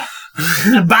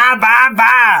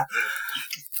Buy.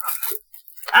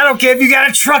 I don't care if you got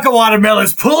a truck of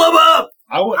watermelons. Pull them up.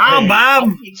 I'll buy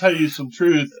them. I'm going to tell you some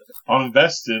truth on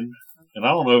investing, and I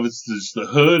don't know if it's just the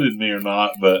hood in me or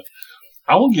not, but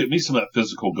I want to get me some of that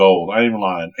physical gold. I ain't even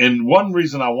lying. And one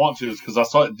reason I want to is because I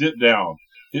saw it dip down.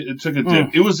 It took a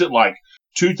dip. It was at like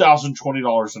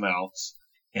 $2,020 an ounce,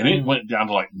 and it went down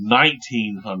to like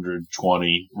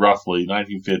 $1,920, roughly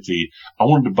 $1,950. I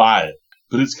wanted to buy it,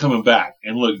 but it's coming back.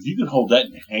 And look, if you can hold that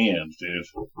in your hand, dude.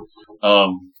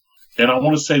 And I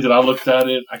want to say that I looked at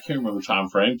it. I can't remember the time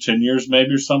frame, 10 years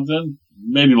maybe or something,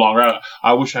 maybe longer.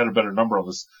 I wish I had a better number on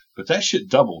this, but that shit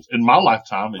doubled in my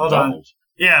lifetime. It doubled.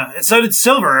 Yeah, and so did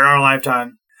silver in our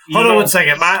lifetime. Hold on 1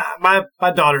 second. My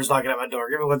daughter's knocking at my door.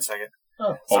 Give me 1 second.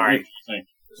 Oh, sorry. Thank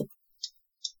you.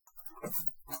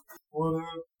 All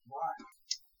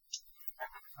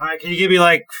right, can you give me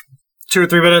like 2 or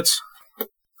 3 minutes?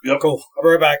 Yep. Cool. I'll be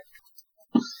right back.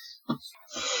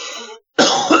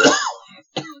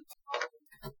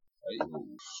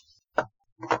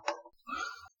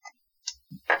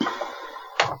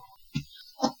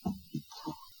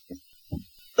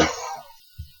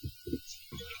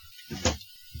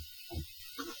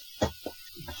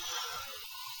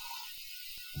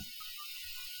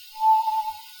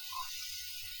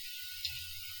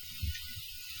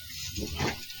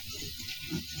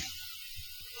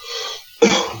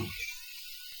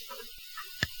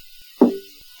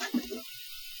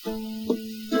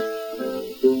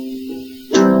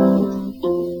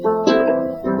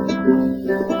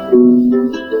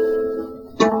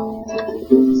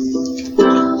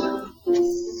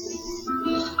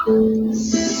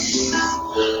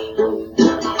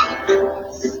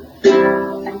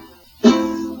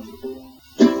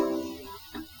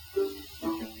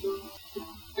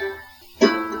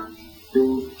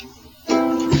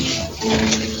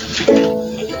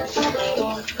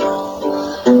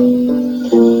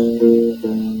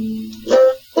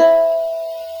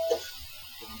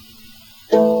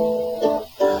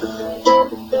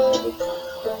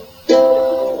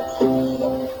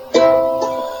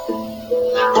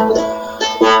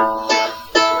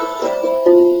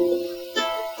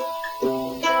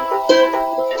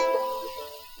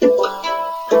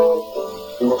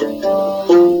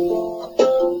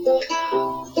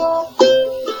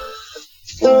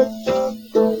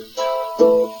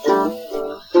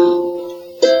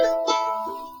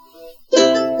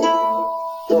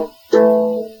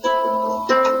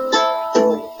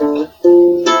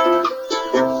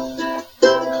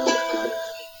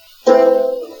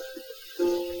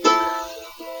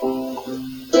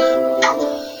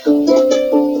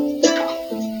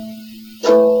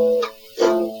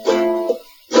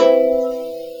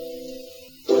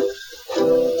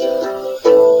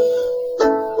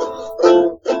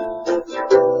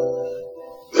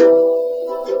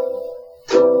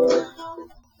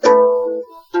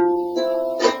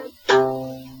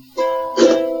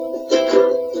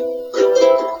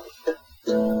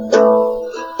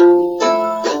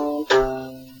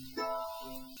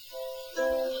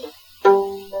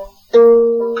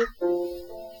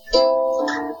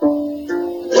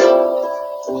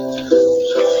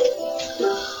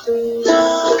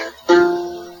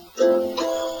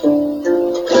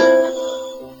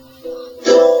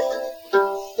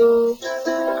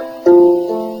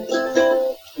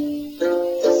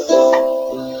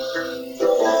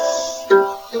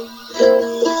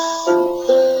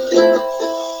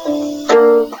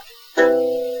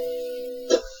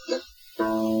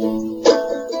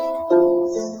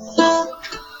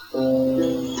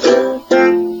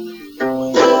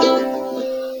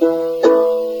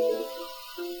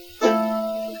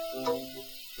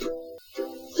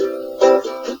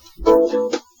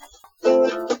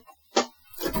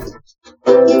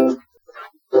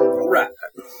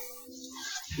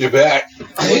 You're back.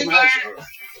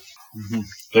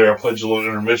 There, I played you a little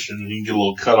intermission, and you can get a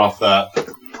little cut off that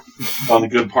on the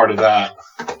good part of that.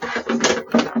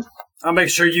 I'll make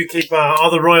sure you keep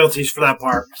all the royalties for that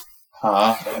part.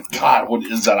 God, what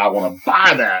is that? I want to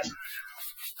buy that.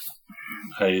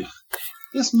 Hey,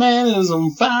 this man is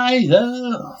on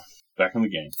fire. Back in the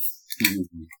game.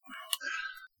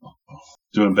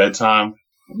 Doing bedtime.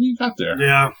 What do you got there?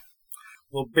 Yeah.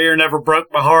 Well, beer never broke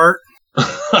my heart.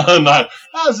 Not.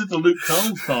 I was at the Luke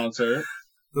Combs concert.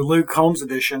 The Luke Combs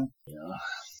edition. Yeah.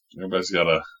 Everybody's got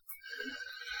to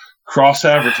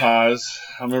cross-advertise.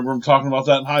 I remember them talking about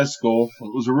that in high school.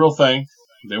 It was a real thing.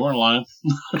 They weren't lying.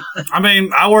 I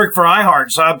mean, I work for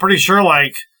iHeart, so I'm pretty sure,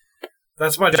 like,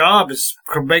 that's my job is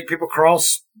to make people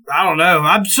cross. I don't know.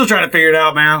 I'm still trying to figure it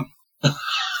out, man.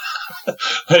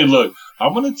 Hey, look,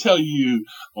 I'm going to tell you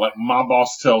like my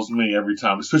boss tells me every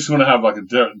time, especially when I have like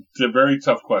a very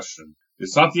tough question.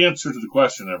 It's not the answer to the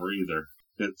question ever either.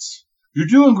 It's, you're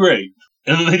doing great.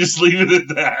 And then they just leave it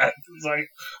at that. It's like,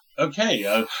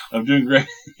 okay, I'm doing great.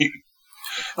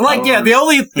 Like, yeah, the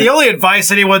only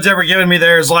advice anyone's ever given me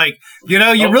there is like, you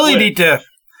really need to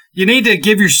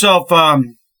give yourself, a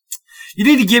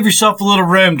little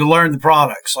room to learn the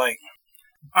products. Like,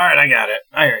 all right, I got it.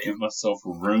 I hear you. Give myself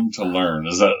room to learn.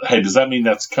 Does that mean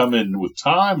that's coming with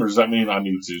time, or does that mean I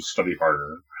need to study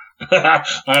harder?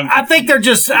 I think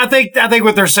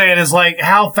what they're saying is like,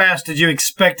 how fast did you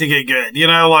expect to get good?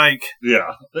 Like,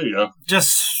 yeah, there you go.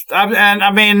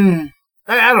 I mean,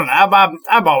 I don't know.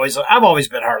 I've always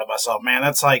been hard on myself, man.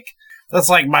 That's like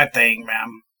my thing,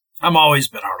 man. I've always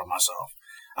been hard on myself.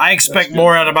 I expect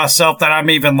more out of myself than I'm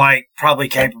even like probably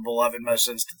capable of in most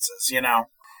instances,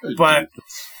 But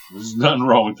there's nothing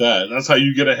wrong with that. That's how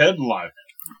you get ahead in life.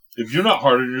 If you're not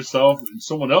hard on yourself,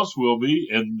 someone else will be,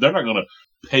 and they're not going to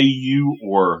pay you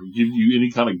or give you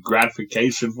any kind of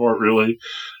gratification for it, really.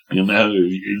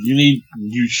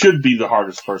 You should be the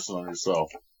hardest person on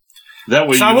yourself. That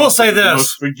way, I will say this: the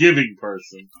most forgiving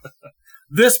person.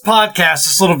 This podcast,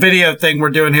 this little video thing we're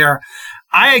doing here,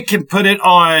 I can put it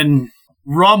on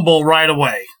Rumble right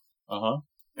away.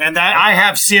 And I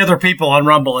have SeeOtherPeople on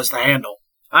Rumble as the handle.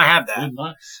 I have that. Oh,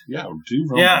 nice. Yeah,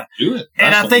 do it.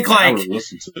 And I think like,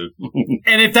 listen to.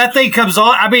 And if that thing comes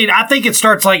on, I mean, I think it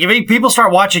starts like, if people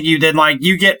start watching you, then like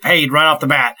you get paid right off the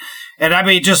bat. And I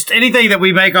mean, just anything that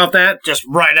we make off that, just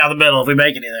right down the middle if we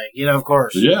make anything, of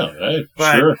course. Yeah, hey,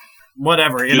 sure.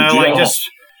 Whatever, Good deal. like just.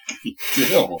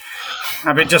 Deal.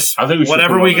 I mean, just I think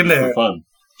whatever we can do. For fun.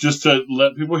 Just to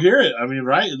let people hear it. I mean,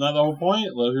 right? Isn't that the whole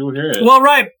point? Let people hear it. Well,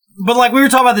 right. But like we were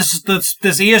talking about this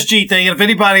ESG thing, and if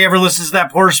anybody ever listens to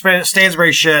that Porter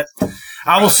Stansberry shit,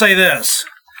 I will say this.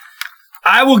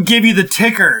 I will give you the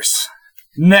tickers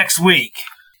next week.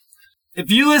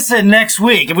 If you listen next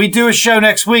week, and we do a show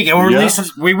next week, and we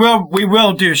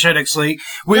will do a show next week,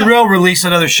 we will release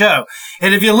another show.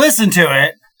 And if you listen to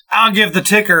it, I'll give the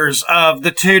tickers of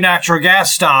the 2 natural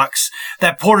gas stocks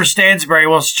that Porter Stansberry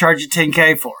wants to charge you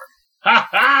 $10K for.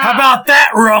 How about that,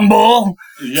 Rumble?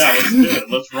 Yeah, let's do it.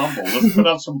 Let's rumble. Let's put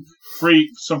out some free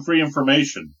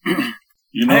information.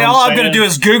 Hey, all I'm going to do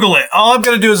is Google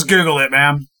it.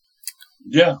 Man.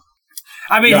 Yeah.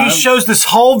 I mean, he shows this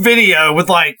whole video with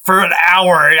like for an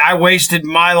hour. And I wasted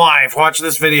my life watching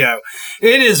this video.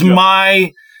 It is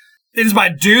my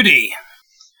duty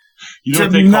to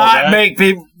not make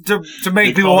people to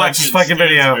make people watch this fucking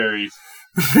video.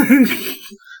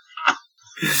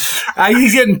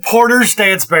 He's getting Porter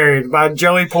Stansberry by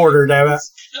Joey Porter, damn it.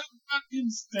 Fucking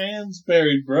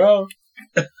Stansberry, bro.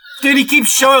 Dude, he keeps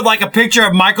showing like a picture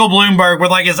of Michael Bloomberg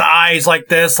with like his eyes like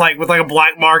this, like with like a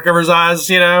black mark over his eyes,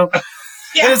 Yeah.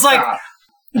 And it's like,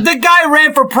 the guy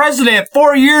ran for president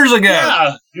 4 years ago.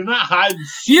 Yeah, you're not hiding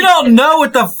shit. You don't know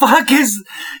what the fuck is...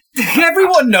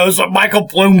 Everyone knows what Michael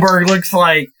Bloomberg looks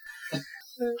like.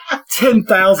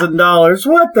 $10,000.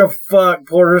 What the fuck,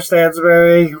 Porter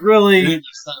Stansberry? Really? Dude,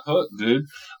 it's not hooked, dude.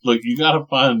 Look, you gotta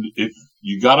find... If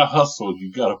you gotta hustle,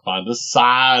 you gotta find a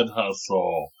side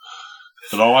hustle.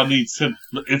 And all I need is...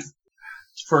 If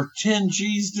for 10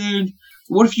 G's, dude,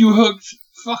 what if you hooked...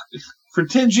 Fuck... For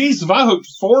 10 G's, if I hooked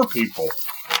 4 people.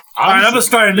 All right, I'm going to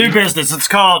start a new business. It's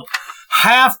called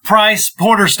Half Price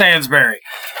Porter Stansberry.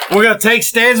 We're going to take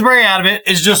Stansberry out of it.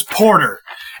 It's just Porter.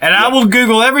 And I will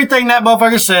Google everything that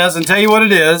motherfucker says and tell you what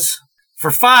it is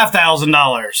for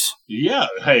 $5,000. Yeah.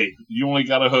 Hey, you only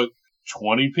got to hook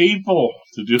 20 people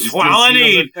to do this. Well, all I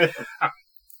need.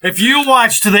 If you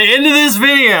watch to the end of this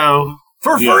video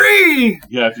for free.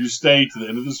 Yeah, if you stay to the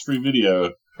end of this free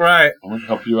video. Right. I'm going to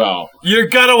help you out. You're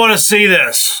going to want to see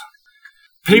this.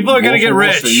 People are going to get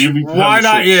rich. Why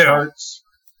not you? Charts.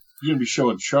 You're going to be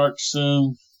showing charts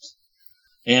soon.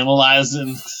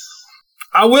 Analyzing.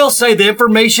 I will say the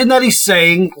information that he's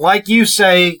saying, like you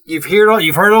say, you've heard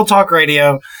it on talk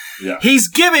radio. Yeah. He's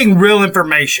giving real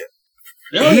information.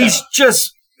 He's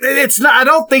just... It's not. I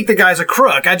don't think the guy's a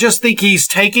crook. I just think he's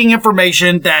taking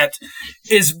information that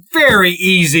is very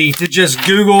easy to just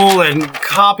Google and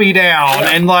copy down,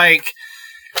 and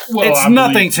it's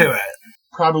nothing to it.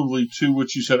 Probably to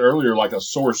what you said earlier, like a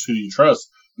source who you trust.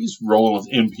 He's rolling with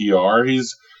NPR.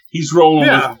 He's rolling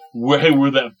with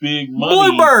where that big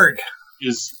money Bloomberg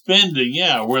is spending.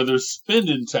 Yeah, where they're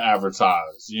spending to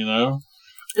advertise.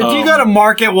 If you go to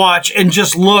Market Watch and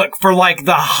just look for like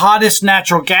the hottest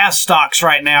natural gas stocks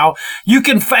right now, you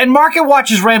can and Market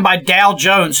Watch is ran by Dow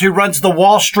Jones, who runs the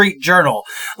Wall Street Journal.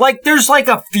 Like there's like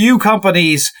a few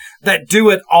companies that do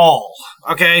it all.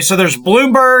 Okay, so there's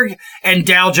Bloomberg and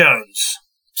Dow Jones.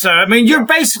 So, I mean,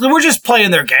 we're just playing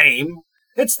their game.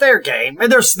 It's their game.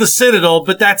 And there's the Citadel,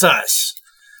 but that's us.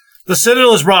 The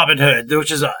Citadel is Robinhood,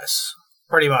 which is us.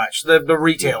 Pretty much. The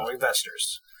retail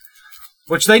investors.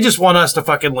 Which they just want us to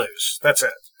fucking lose. That's it.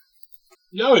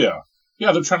 Oh, yeah.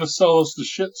 Yeah, they're trying to sell us the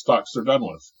shit stocks they're done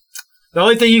with. The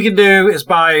only thing you can do is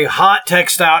buy hot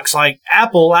tech stocks like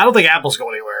Apple. I don't think Apple's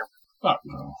going anywhere. Fuck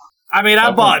no. I mean,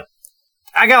 I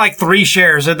got like 3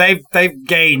 shares, and they've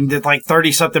gained like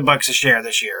 30-something bucks a share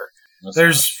this year.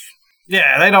 They're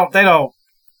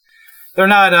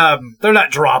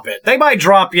not dropping. They might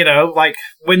drop, like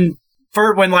when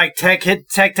like tech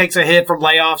takes a hit from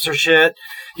layoffs or shit,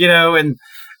 and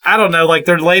I don't know, like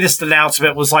their latest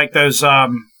announcement was like those, I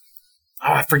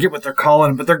forget what they're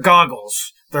calling them, but they're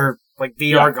goggles. They're like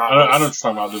VR goggles. I know what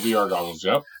you're talking about, the VR goggles,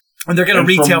 yep. And they're going to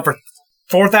retail for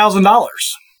 $4,000.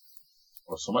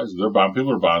 Well,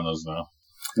 people are buying those now.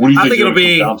 What do you think it'll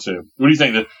be down to? What do you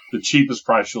think the cheapest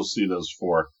price you'll see those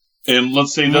for? And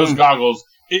let's say those goggles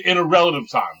in a relative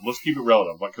time. Let's keep it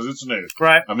relative, because it's new.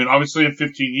 Right. I mean, obviously in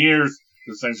 15 years,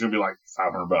 this thing's going to be like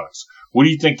 $500. What do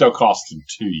you think they'll cost in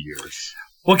 2 years?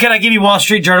 Well, can I give you Wall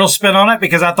Street Journal's spin on it?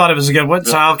 Because I thought it was a good one.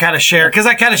 So I'll kind of share, because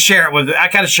I kind of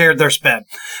shared their spin.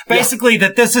 Basically,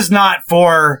 that this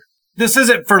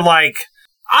isn't for like,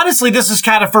 honestly, this is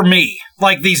kind of for me.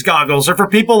 Like these goggles are for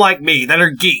people like me that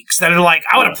are geeks, that are like,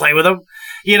 I want to play with them.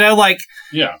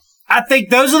 I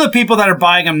think those are the people that are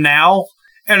buying them now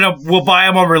and will buy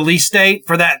them on release date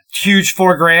for that huge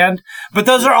 $4,000. But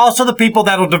those are also the people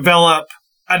that will develop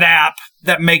an app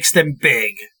that makes them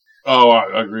big. Oh,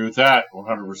 I agree with that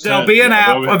 100%. There'll be an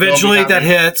app eventually that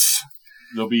hits.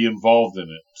 They'll be involved in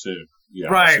it too. Yeah,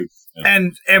 right.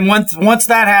 And once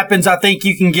that happens, I think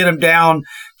you can get them down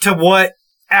to what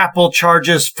Apple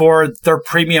charges for their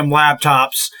premium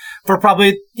laptops for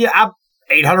probably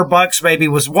 $800 maybe.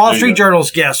 Was Wall Street Journal's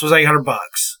guess was $800.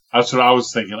 That's what I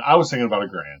was thinking. I was thinking about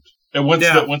 $1,000. And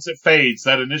once it fades,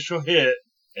 that initial hit.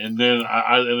 And then in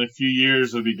a few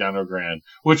years, it'll be down to $1,000.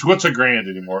 What's $1,000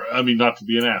 anymore? I mean, not to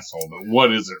be an asshole, but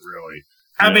what is it really?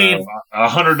 I mean,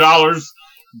 $100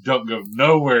 don't go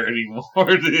nowhere anymore,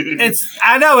 dude.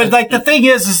 I know. It's like the thing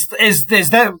is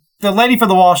that the lady from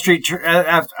the Wall Street,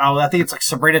 I think it's like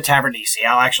Sabrina Tavernisi.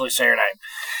 I'll actually say her name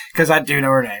because I do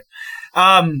know her name.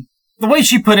 The way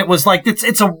she put it was like it's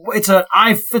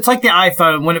like the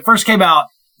iPhone when it first came out.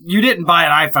 You didn't buy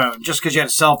an iPhone just because you had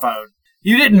a cell phone.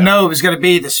 You didn't know it was going to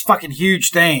be this fucking huge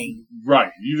thing.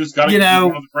 Right. You just got to get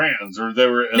one of the brands or they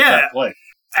were at that place.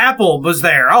 Apple was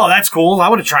there. Oh, that's cool. I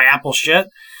want to try Apple shit.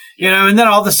 And then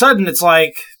all of a sudden it's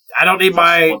like, I don't need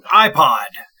my iPod.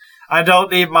 I don't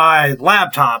need my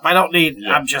laptop.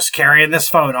 I'm just carrying this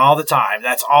phone all the time.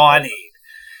 That's all I need.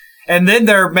 And then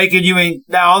they're making you,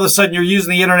 now all of a sudden you're using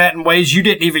the internet in ways you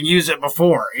didn't even use it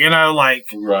before. Like.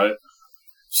 Right.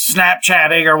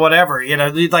 Snapchatting or whatever,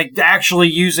 like actually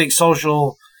using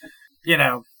social,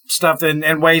 stuff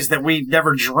in ways that we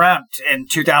never dreamt in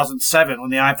 2007 when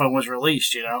the iPhone was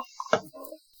released,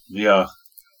 Yeah.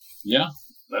 Yeah.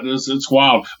 It's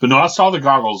wild. But no, I saw the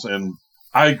goggles and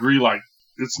I agree, like,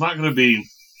 it's not going to be,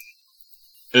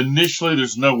 initially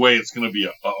there's no way it's going to be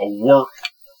a work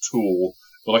tool.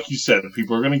 But like you said,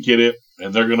 people are going to get it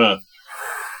and they're going to,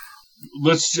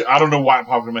 I don't know why it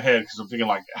popped in my head because I'm thinking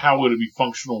like, how would it be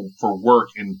functional for work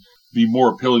and be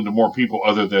more appealing to more people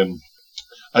other than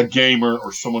a gamer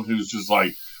or someone who's just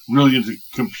like really into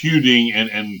computing and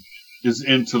is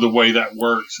into the way that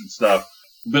works and stuff.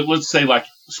 But let's say like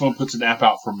someone puts an app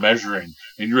out for measuring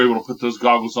and you're able to put those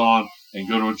goggles on and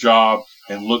go to a job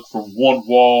and look from one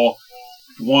wall,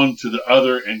 one to the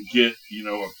other and get,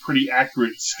 a pretty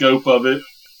accurate scope of it.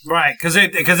 Right, because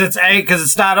it's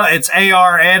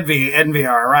AR and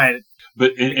VR, right?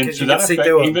 But and to that effect,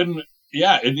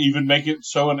 even make it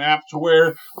so an app to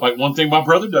where, like, one thing my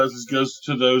brother does is goes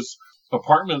to those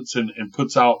apartments and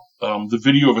puts out the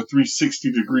video of a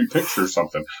 360-degree picture or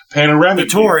something, panoramic.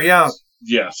 The tour, view.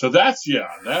 Yeah. So that's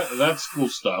cool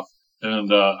stuff,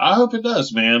 and I hope it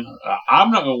does, man.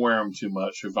 I'm not gonna wear them too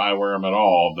much if I wear them at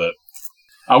all, but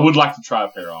I would like to try a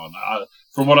pair on.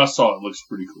 From what I saw, it looks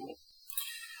pretty cool.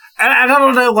 I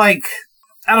don't know, like,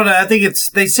 I think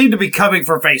they seem to be coming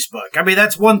for Facebook. I mean,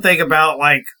 that's one thing about,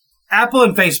 like, Apple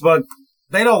and Facebook,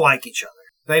 they don't like each other.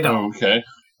 They don't. Oh, okay.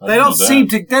 They don't seem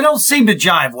to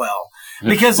jive well.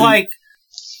 Because, like,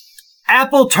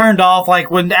 Apple turned off,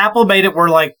 like, when Apple made it where,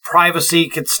 like, privacy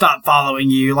could stop following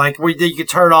you, like, where you could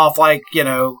turn off, like,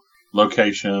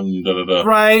 location, da-da-da.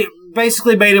 Right.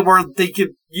 Basically made it where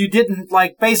you didn't,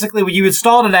 like, basically when you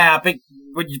installed an app,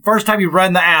 first time you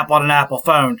run the app on an Apple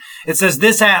phone, it says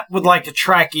this app would like to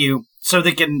track you so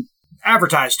they can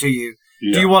advertise to you.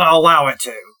 Yeah. Do you want to allow it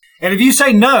to? And if you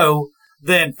say no,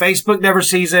 then Facebook never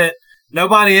sees it.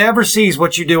 Nobody ever sees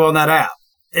what you do on that app.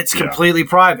 It's completely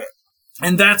private.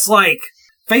 And that's like,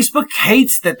 Facebook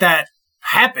hates that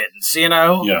happens, you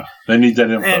know? Yeah, they need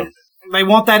that info. And they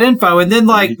want that info. And then,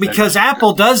 like, because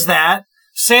Apple does that,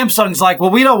 Samsung's like,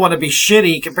 well, we don't want to be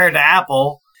shitty compared to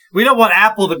Apple. We don't want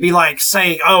Apple to be like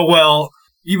saying, oh, well,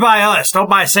 you buy us, don't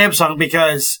buy Samsung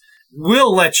because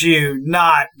we'll let you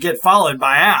not get followed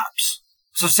by apps.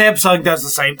 So Samsung does the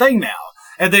same thing now.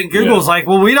 And then Google's like,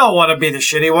 well, we don't want to be the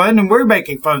shitty one, and we're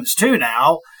making phones too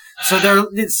now. So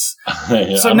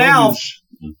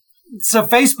so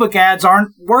Facebook ads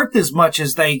aren't worth as much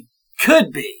as they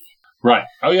could be. Right.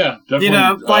 Oh yeah, definitely. You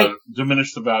know, like,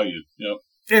 diminish the value. Yep.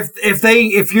 If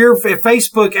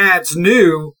Facebook ads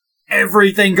knew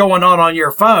everything going on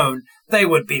your phone, they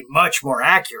would be much more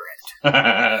accurate.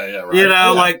 Yeah, right. You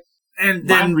know, like, and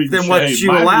then what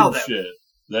you allow them. Shit.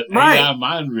 That AI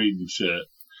mind reading shit.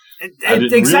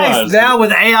 Exactly. Now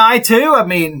with AI too, I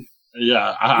mean.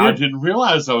 Yeah, I didn't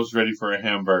realize I was ready for a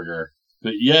hamburger.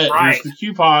 But yet, here's the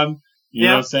coupon. You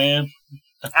know what I'm saying?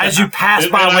 As you pass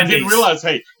by Wendy's. I didn't realize,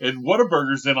 hey, and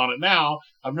Whataburger's in on it now.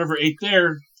 I've never ate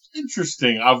there.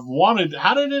 Interesting. How did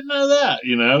I know that?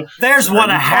 You know? There's one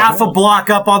a half a block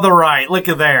up on the right. Look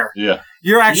at there. Yeah.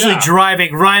 You're actually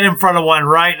driving right in front of one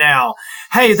right now.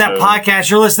 Hey, that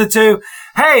podcast you're listening to,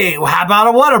 hey, how about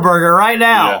a Whataburger right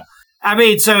now? Yeah. I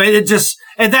mean, so it just,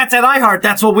 and that's at iHeart.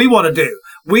 That's what we want to do.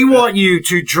 We want you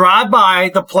to drive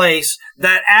by the place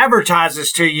that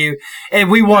advertises to you, and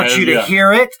we want you to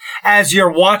hear it as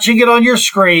you're watching it on your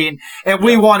screen, and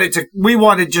we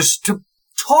want just to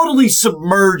totally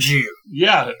submerge you.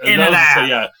 Yeah. In an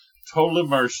ad. Total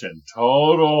immersion.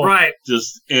 Total. Right.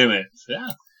 Just in it. Yeah.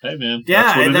 Hey, man.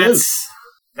 Yeah.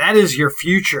 That is your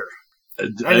future.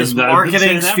 That is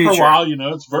marketing's future. For a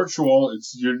while, it's virtual.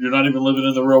 You're not even living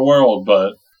in the real world,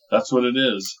 but that's what it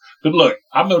is. But look,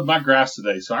 I mowed my grass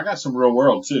today, so I got some real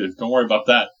world too. Don't worry about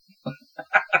that.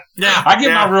 Yeah, I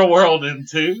get my real world in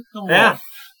too. Come on.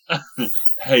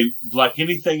 Hey, like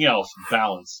anything else,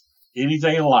 balance.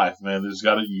 Anything in life, man,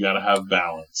 you gotta have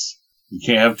balance. You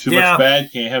can't have too much bad,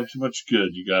 can't have too much good.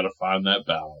 You gotta find that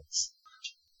balance.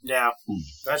 Yeah,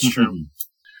 that's true.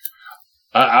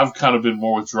 I've kind of been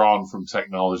more withdrawn from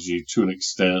technology to an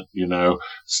extent,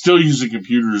 still using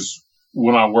computers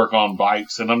when I work on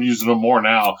bikes, and I'm using them more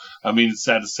now. I mean, it's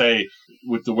sad to say,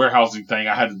 with the warehousing thing,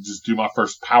 I had to just do my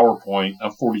first PowerPoint.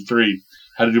 I'm 43.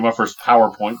 Had to do my first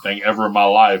PowerPoint thing ever in my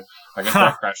life. I got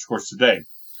that crash course today.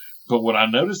 But what I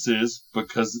notice is,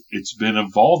 because it's been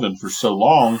evolving for so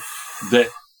long, that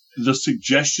the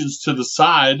suggestions to the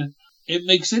side, it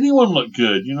makes anyone look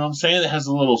good. You know what I'm saying? It has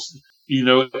a little,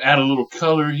 add a little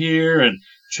color here and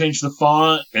change the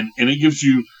font, and it gives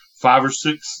you 5 or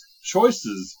 6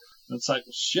 choices. It's like,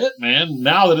 well, shit, man.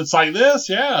 Now that it's like this,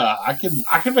 I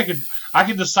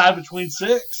can decide between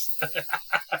 6.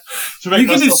 You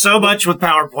can do so much with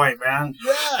PowerPoint, man.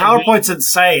 Yeah, PowerPoint's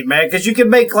insane, man, because you can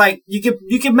make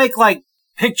you can make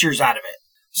pictures out of it.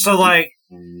 So like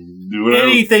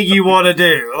anything you want to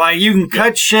do, like you can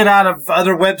cut shit out of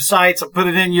other websites and put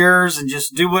it in yours and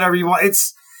just do whatever you want.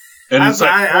 It's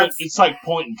like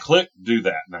point and click. Do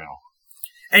that now.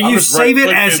 And you save it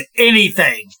as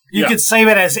anything. You can save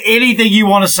it as anything you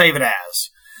want to save it as.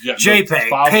 Yeah,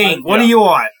 JPEG, Paint, what do you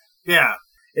want? Yeah,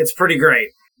 it's pretty great.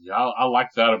 Yeah, I like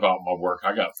that about my work.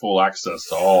 I got full access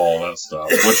to all that stuff,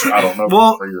 which I don't know if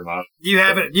it's free or not.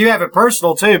 You have it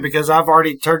personal too, because I've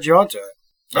already turned you onto it.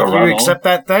 If you accept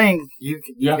that thing, you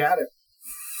got it.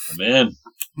 Man.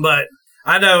 But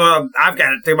I know I've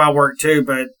got it through my work too,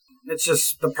 but it's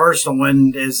just the personal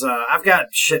one is I've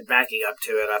got shit backing up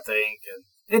to it, I think.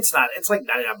 And it's like $99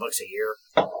 a year.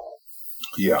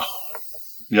 Yeah.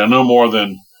 Yeah, no more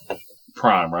than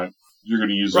Prime, right? You're going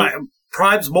to use it.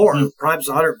 Prime's more. Prime's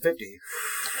 $150.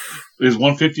 Is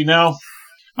 $150 now?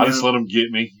 I just let them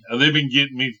get me. They've been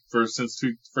getting me for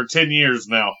 10 years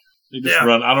now. They just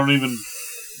run. I don't even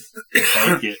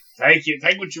take it.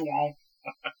 Take what you want.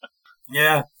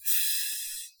 Yeah.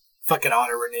 Fucking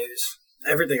auto renews.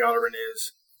 Everything auto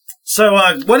renews. So,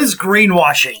 what is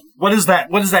greenwashing? What does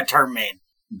that term mean?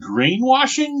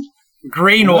 Greenwashing?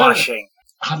 Greenwashing.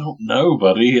 I don't know,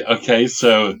 buddy. Okay,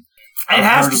 so it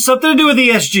has something to do with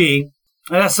ESG.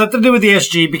 It has something to do with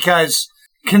ESG because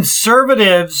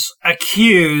conservatives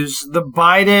accuse the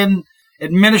Biden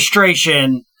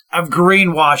administration of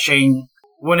greenwashing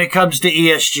when it comes to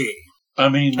ESG. I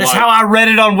mean, that's how I read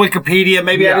it on Wikipedia.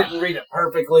 Maybe I didn't read it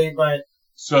perfectly, but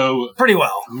pretty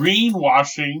well.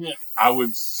 Greenwashing, I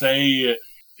would say,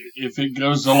 if it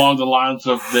goes along the lines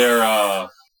of their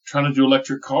trying to do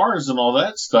electric cars and all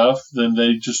that stuff, then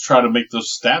they just try to make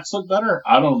those stats look better.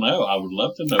 I don't know. I would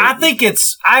love to know.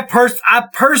 I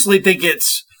personally think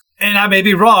it's, and I may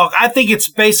be wrong, I think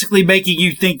it's basically making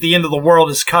you think the end of the world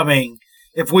is coming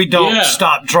if we don't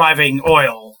stop driving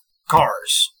oil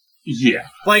cars. Yeah.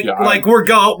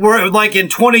 We're like in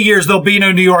 20 years, there'll be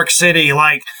no New York City.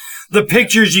 Like, the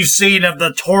pictures you've seen of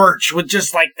the torch with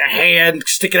just like the hand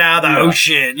sticking out of the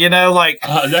ocean, you know, like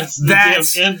that's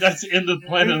the end of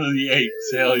Planet of the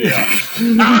Apes. Hell yeah!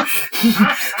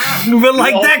 But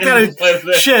like that kind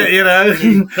of shit, you know,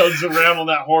 he comes around on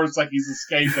that horse like he's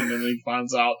escaping, and then he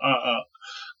finds out,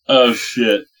 oh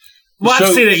shit. Well,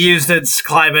 I've seen it used in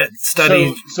climate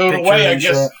studies. So in a way, I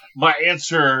guess my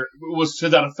answer was to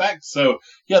that effect. So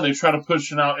yeah, they try to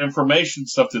push out information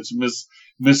stuff that's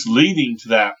misleading to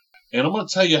that. And I'm going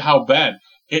to tell you how bad.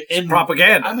 And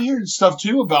propaganda. I'm hearing stuff,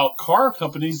 too, about car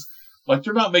companies. Like,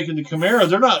 they're not making the Camaro.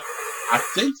 I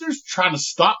think they're trying to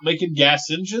stop making gas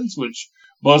engines, which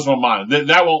blows my mind.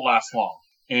 That won't last long.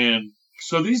 And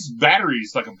so these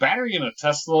batteries, like a battery in a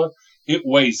Tesla, it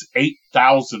weighs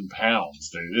 8,000 pounds,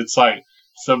 dude. It's like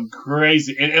some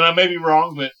crazy. And I may be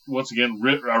wrong, but once again, I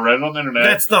read it on the internet.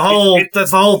 That's the whole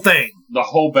thing. The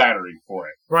whole battery for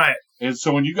it. Right. And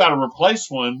so when you got to replace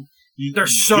one, they're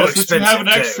so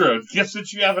expensive. Guess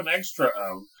what you have an extra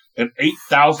of? An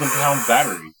 8,000-pound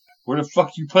battery. Where the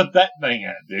fuck you put that thing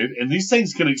at, dude? And these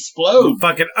things can explode.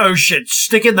 Fucking ocean.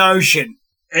 Stick in the ocean.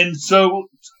 And so,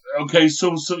 okay,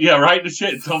 so yeah, right in the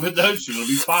shit. Dump in the ocean. It'll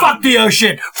be fine. Fuck the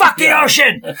ocean. Fuck the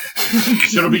ocean.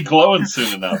 It'll be glowing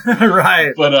soon enough.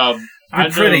 Right. But I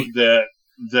know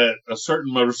that a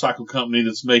certain motorcycle company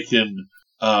that's making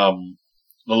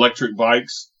electric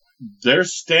bikes, their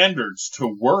standards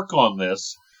to work on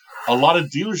this, a lot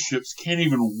of dealerships can't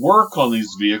even work on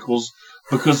these vehicles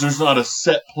because there's not a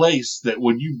set place that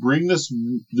when you bring this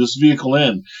vehicle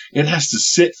in, it has to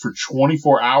sit for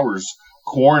 24 hours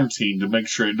quarantined to make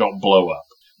sure it don't blow up.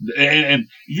 And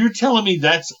you're telling me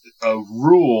that's a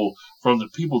rule from the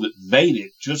people that made it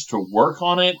just to work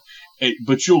on it,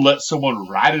 but you'll let someone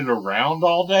ride it around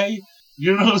all day?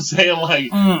 You know what I'm saying? Like,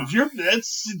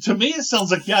 to me, it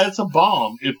sounds like, it's a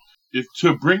bomb. If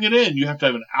to bring it in, you have to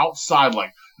have an outside,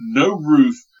 like, no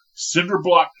roof, cinder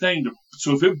block thing.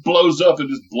 So if it blows up, it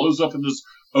just blows up in this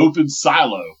open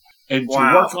silo. And to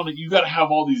work on it, you got to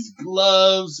have all these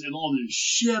gloves and all this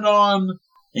shit on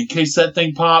in case that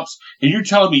thing pops. And you're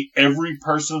telling me every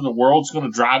person in the world's going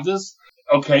to drive this?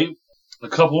 Okay, a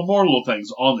couple more little things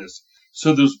on this.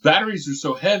 So those batteries are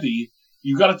so heavy,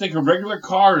 you got to think a regular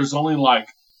car is only like,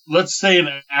 let's say an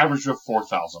average of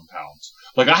 4,000 pounds.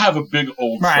 Like, I have a big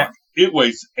old truck. It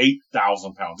weighs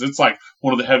 8,000 pounds. It's like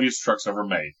one of the heaviest trucks ever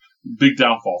made. Big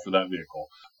downfall for that vehicle.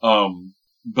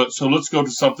 But so let's go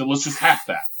to something, let's just half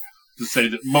that to say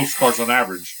that most cars on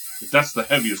average, if that's the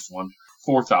heaviest one,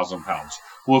 4,000 pounds.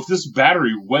 Well, if this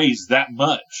battery weighs that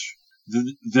much,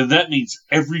 then that means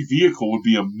every vehicle would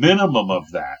be a minimum of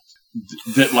that.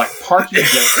 That like parking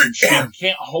decks and shit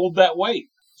can't hold that weight.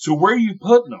 So where are you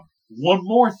putting them? One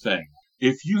more thing.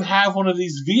 If you have one of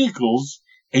these vehicles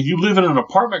and you live in an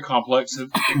apartment complex,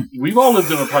 and we've all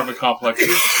lived in apartment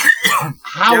complexes,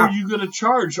 how are you going to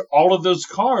charge all of those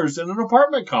cars in an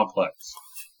apartment complex?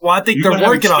 Well, I think they're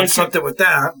working on something with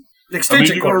that. Extension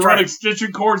cords. You're going to run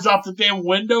extension cords out the damn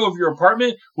window of your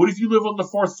apartment? What if you live on the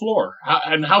 4th floor?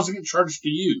 How's it get charged to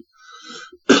you?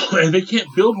 And they can't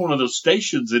build one of those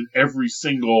stations in every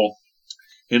single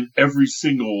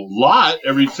lot,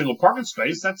 every single parking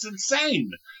space. That's insane.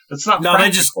 That's not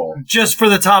practical. They just for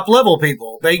the top level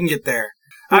people, they can get there.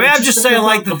 I mean, I'm just saying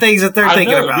like the things that they're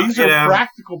thinking about. These are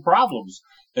practical problems.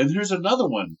 And here's another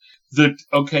one.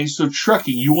 So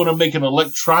trucking, you want to make you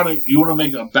want to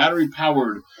make a battery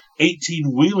powered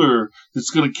 18-wheeler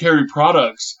that's going to carry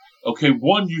products. Okay,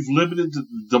 one, you've limited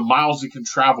the miles it can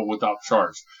travel without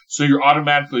charge. So you're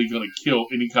automatically going to kill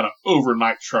any kind of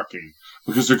overnight trucking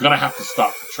because they're going to have to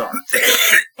stop the charge.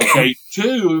 Okay,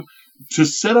 two, to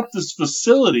set up this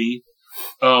facility,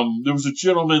 there was a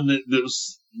gentleman that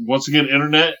was, once again,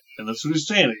 internet, and that's what he's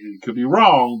saying. It could be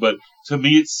wrong, but to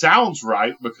me it sounds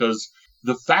right because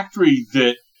the factory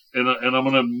that, and I'm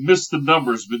going to miss the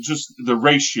numbers, but just the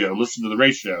ratio, listen to the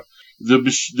ratio.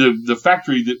 The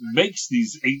factory that makes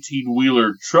these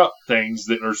 18-wheeler truck things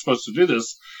that are supposed to do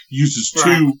this uses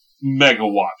 2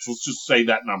 megawatts. Let's just say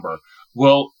that number.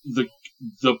 Well,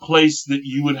 the place that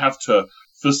you would have to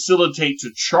facilitate to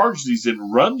charge these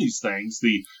and run these things,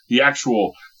 the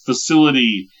actual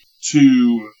facility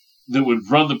that would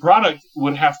run the product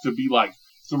would have to be like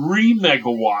 3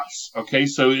 megawatts. Okay,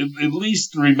 so at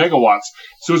least 3 megawatts.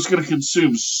 So it's going to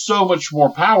consume so much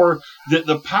more power that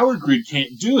the power grid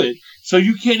can't do it. So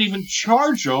you can't even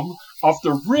charge them off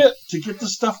the rip to get the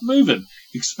stuff moving,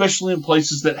 especially in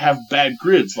places that have bad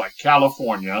grids like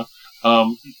California.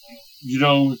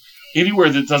 Anywhere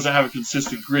that doesn't have a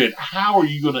consistent grid. How are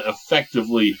you going to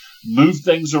effectively move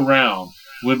things around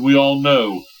when we all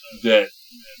know that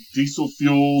diesel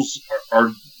fuels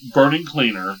are burning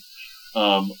cleaner?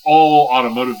 All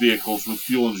automotive vehicles with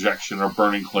fuel injection are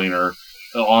burning cleaner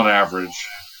on average.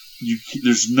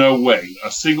 There's no way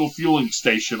a single fueling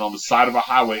station on the side of a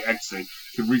highway exit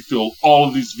can refuel all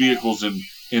of these vehicles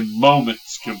in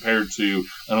moments compared to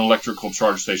an electrical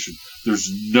charge station. There's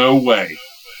no way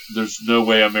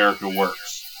America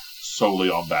works solely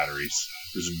on batteries.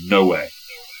 There's no way.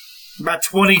 By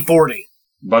 2040.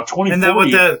 By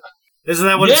 2040. Isn't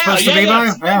that what it's supposed to be by?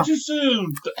 Yeah, not too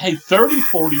soon. Hey, 30,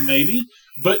 40 maybe.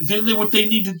 But then what they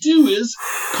need to do is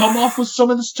come off with some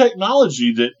of this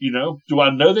technology that, do I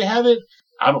know they have it?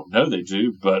 I don't know they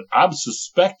do, but I'm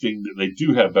suspecting that they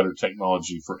do have better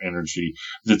technology for energy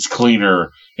that's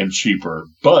cleaner and cheaper.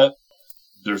 But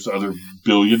there's other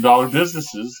billion-dollar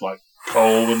businesses like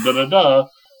coal and da-da-da.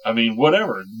 I mean,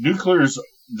 whatever. There's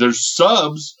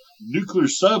nuclear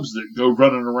subs that go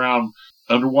running around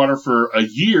underwater for a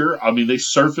year. I mean, they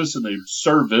surface and they've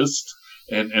serviced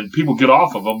and people get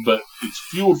off of them, but it's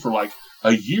fueled for like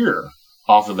a year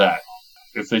off of that.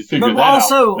 If they figure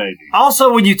that out, maybe.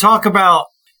 Also, when you talk about,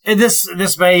 and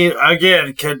this may,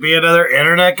 again, could be another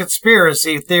internet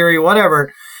conspiracy theory,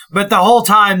 whatever, but the whole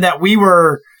time that we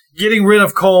were getting rid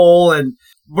of coal, and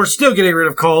we're still getting rid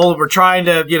of coal, we're trying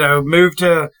to, move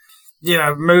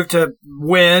to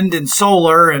wind and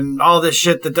solar and all this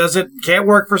shit that can't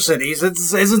work for cities. It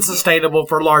isn't sustainable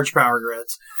for large power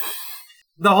grids.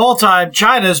 The whole time,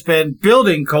 China's been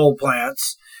building coal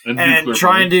plants and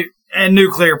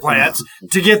nuclear plants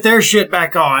to get their shit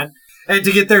back on and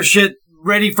to get their shit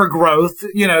ready for growth,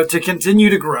 to continue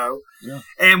to grow. Yeah.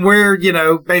 And we're,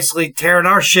 basically tearing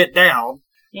our shit down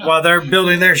while they're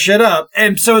building their shit up.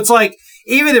 And so it's like,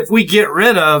 even if we get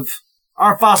rid of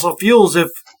our fossil fuels, if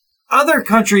other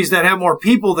countries that have more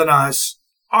people than us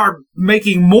are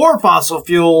making more fossil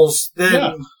fuels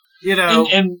than,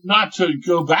 And not to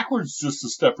go backwards just a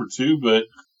step or two, but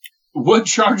what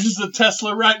charges the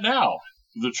Tesla right now?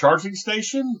 The charging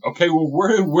station? Okay, well,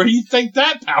 where do you think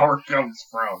that power comes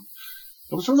from?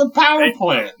 It comes from the power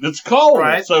plant. That's coal.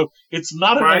 Right. So it's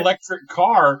not an electric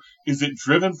car. Is it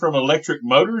driven from electric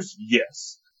motors?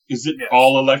 Yes. Is it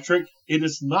all electric? It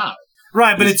is not.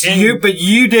 Right, but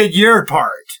you did your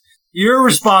part. Your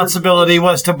responsibility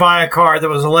was to buy a car that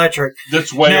was electric.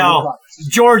 That's way now,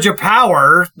 Georgia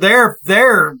Power, their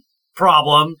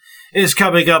problem is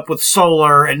coming up with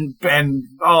solar and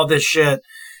all this shit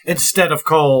instead of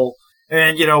coal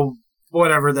and,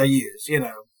 whatever they use,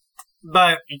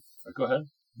 But go ahead.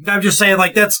 I'm just saying,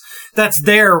 like, that's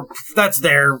their.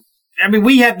 I mean,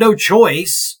 we have no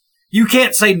choice. You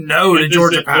can't say no to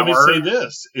Georgia Power. Let me say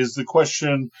this. Is the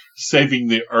question saving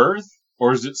the earth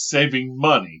or is it saving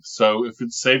money? So if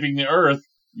it's saving the earth,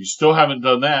 you still haven't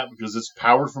done that because it's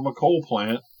powered from a coal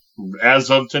plant.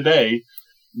 As of today,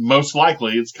 most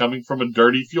likely it's coming from a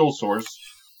dirty fuel source.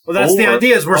 Well, that's the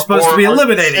idea is we're supposed to be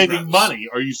eliminating saving money.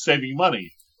 Are you saving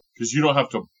money? Because you don't have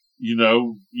to,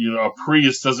 a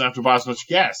Prius doesn't have to buy as much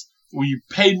gas. Well, you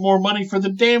paid more money for the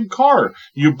damn car.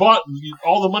 You bought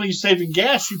all the money you saved in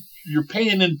gas. You're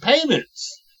paying in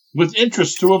payments with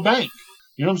interest to a bank.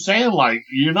 You know what I'm saying? Like,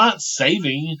 you're not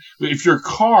saving. If you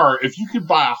could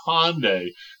buy a Hyundai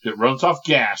that runs off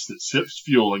gas, that sips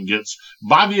fuel and gets,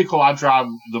 my vehicle I drive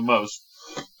the most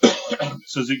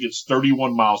says it gets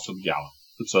 31 miles to the gallon.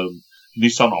 It's a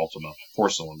Nissan Altima,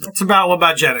 4-cylinder. That's about what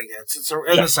my Jetta gets. It's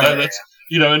in the same area.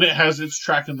 And it's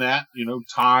tracking that,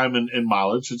 time and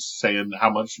mileage. It's saying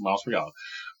how much miles per gallon.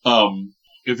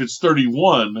 If it's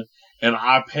 31 and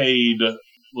I paid,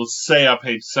 let's say I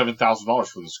paid $7,000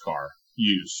 for this car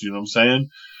used, you know what I'm saying?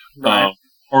 Right.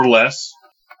 Or less.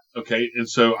 Okay. And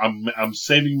so I'm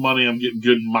saving money. I'm getting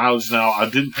good mileage now. I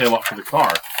didn't pay a lot for the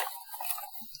car.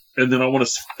 And then I want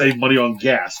to save money on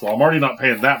gas. Well, I'm already not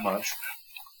paying that much,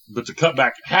 but to cut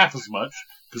back half as much,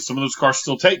 because some of those cars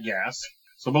still take gas.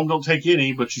 Some of them don't take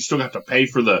any, but you still have to pay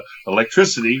for the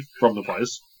electricity from the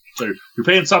place. So you're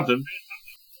paying something.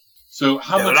 So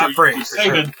how much are you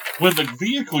saving when the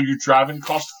vehicle you're driving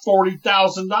costs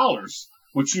 $40,000,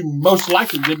 which you most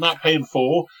likely did not pay in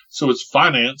full, so it's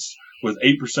financed with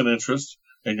 8% interest,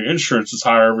 and your insurance is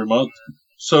higher every month.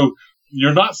 So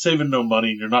you're not saving no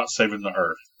money, and you're not saving the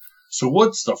earth. So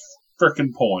what's the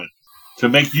frickin' point? To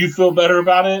make you feel better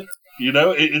about it?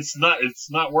 It's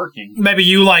not working. Maybe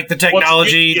you like the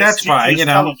technology. That's fine.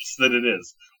 Telling us that it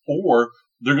is, or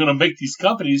they're going to make these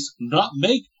companies not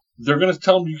make. They're going to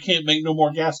tell them you can't make no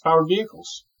more gas-powered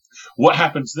vehicles. What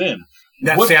happens then?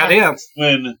 That's the idea.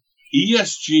 When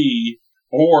ESG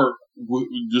or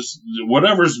just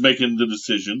whatever's making the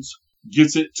decisions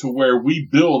gets it to where we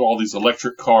build all these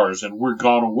electric cars and we're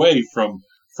gone away from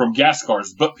gas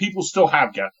cars, but people still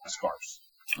have gas cars,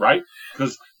 right?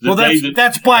 Because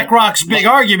that's BlackRock's big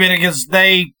argument because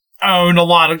they own a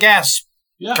lot of gas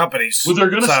companies. Well,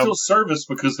 they're going to still service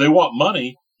because they want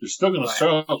money. They're still going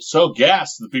to sell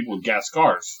gas to the people with gas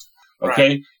cars. Okay?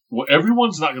 Right. Well,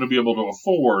 everyone's not going to be able to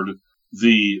afford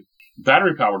the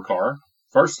battery-powered car,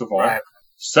 first of all. Right.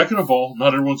 Second of all,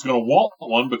 not everyone's going to want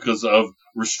one because of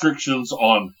restrictions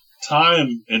on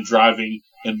time in driving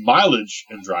and mileage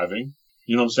in driving.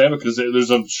 You know what I'm saying? Because there's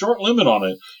a short limit on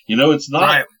it. It's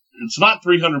not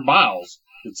 300 miles.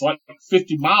 It's like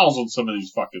 50 miles on some of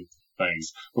these fucking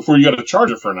things before you got to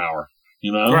charge it for an hour.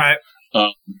 Right.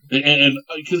 And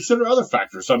consider other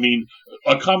factors. I mean,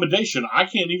 accommodation. I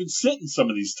can't even sit in some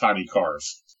of these tiny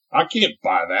cars. I can't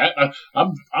buy that.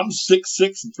 I'm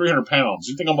 6'6" and 300 pounds.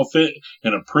 You think I'm gonna fit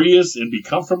in a Prius and be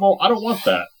comfortable? I don't want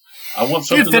that. I want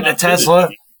something. You'd fit in a Tesla.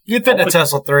 You'd fit in a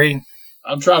Tesla 3.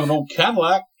 I'm driving an old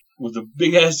Cadillac with a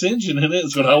big ass engine in it.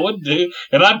 Is what I would do,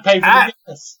 and I'd pay for the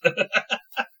gas.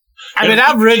 I mean,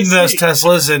 I've ridden those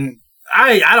Teslas, and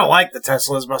I don't like the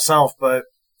Teslas myself, but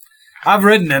I've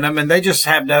ridden in them, and they just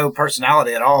have no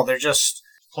personality at all. They're just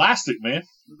plastic, man.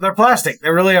 They're plastic. They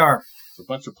really are. It's a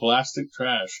bunch of plastic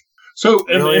trash. So,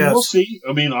 and we'll see.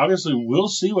 I mean, obviously, we'll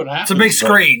see what happens. It's a big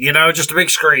screen, just a big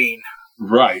screen.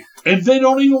 Right. And they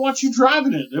don't even want you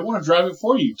driving it. They want to drive it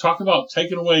for you. Talk about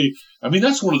taking away. I mean,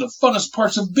 that's one of the funnest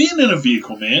parts of being in a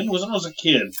vehicle, man, was when I was a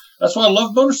kid. That's why I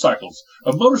love motorcycles.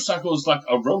 A motorcycle is like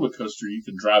a roller coaster you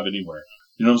can drive anywhere.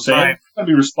 You know what I'm saying? Right. You got to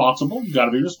be responsible. You got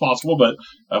to be responsible, but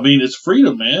I mean, it's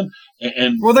freedom, man.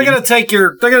 And well, they're going to take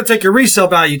your resale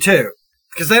value too,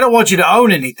 because they don't want you to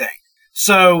own anything.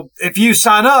 So if you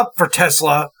sign up for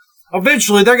Tesla,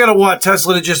 eventually they're going to want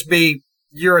Tesla to just be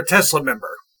you're a Tesla member.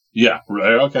 Yeah.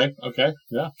 Right. Okay.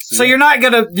 Yeah. So you're not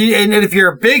going to, and if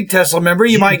you're a big Tesla member,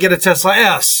 you might get a Tesla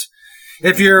S.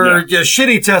 If you're a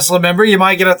shitty Tesla member, you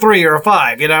might get a 3 or a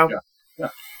 5. Yeah.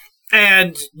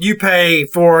 And you pay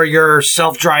for your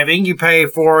self-driving. You pay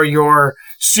for your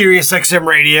Sirius XM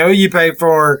radio. You pay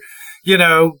for,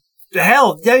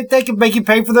 hell, they can make you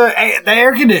pay for the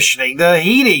air conditioning, the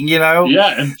heating,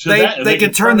 Yeah, and they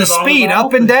can turn the speed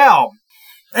up and down.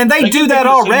 And they do that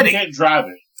already. So you can't drive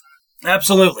it.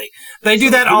 Absolutely. They do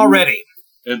that already.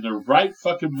 And the right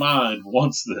fucking mind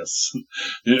wants this.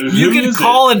 You can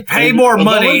call and pay more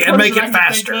money and make it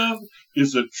faster.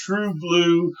 Is a true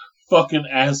blue fucking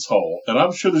asshole. And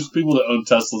I'm sure there's people that own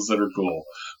Teslas that are cool.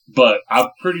 But I'm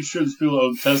pretty sure there's people that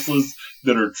own Teslas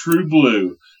that are true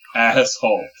blue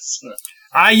assholes.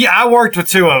 I worked with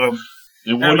 2 of them.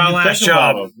 And what do you think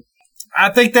about them? I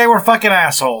think they were fucking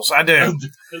assholes. I do.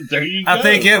 There you go. I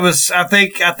think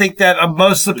that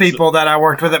most of the people that I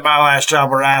worked with at my last job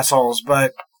were assholes,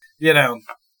 but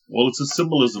Well, it's a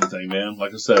symbolism thing, man.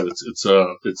 Like I said, it's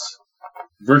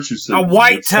virtue signaling. A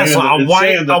white Tesla, a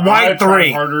white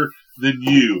 3. Harder than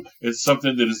you. It's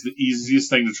something that is the easiest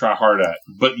thing to try hard at.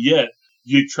 But yet,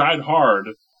 you tried hard.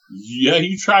 Yeah,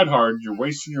 you tried hard. You're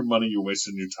wasting your money. You're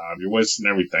wasting your time. You're wasting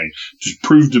everything. Just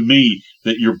prove to me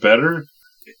that you're better.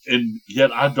 And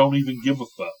yet I don't even give a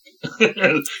fuck.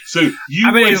 So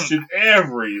wasted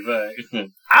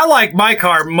everything. I like my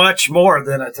car much more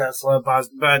than a Tesla,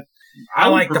 but I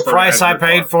like the price I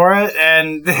paid for it,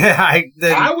 and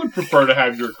I would prefer to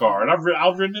have your car, and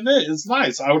I've ridden in it. It's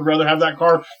nice. I would rather have that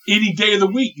car any day of the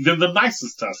week than the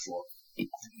nicest Tesla.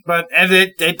 But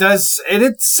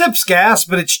it sips gas,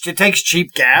 but it takes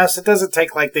cheap gas. It doesn't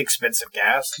take like the expensive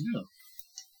gas. Yeah.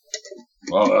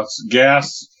 Well, that's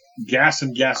gas. Gas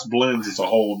and gas blends is a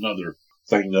whole nother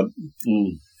thing.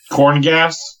 Corn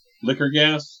gas, liquor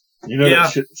gas, that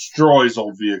shit destroys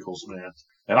old vehicles, man.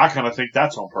 And I kind of think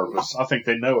that's on purpose. I think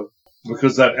they know it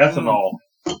because that ethanol,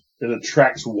 it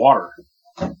attracts water.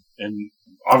 And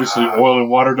obviously oil and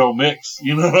water don't mix.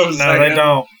 You know what I'm saying? No, they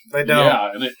don't. They don't.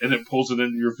 Yeah, and it pulls it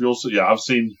into your fuel. So, yeah, I've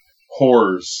seen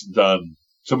horrors done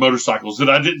to motorcycles that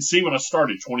I didn't see when I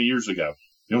started 20 years ago.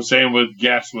 You know what I'm saying? With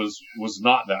gas was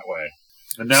not that way.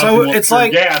 And now it's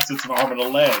like gas, it's an arm and a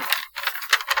leg.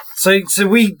 So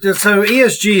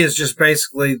ESG is just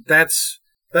basically that's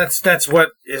what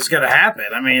is going to happen.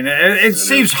 I mean, it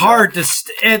seems hard to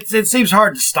it seems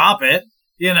hard to stop it,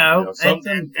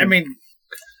 I mean,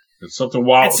 it's something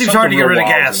wild. It seems hard to get rid of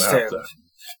gas too.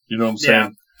 You know what I'm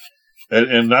saying?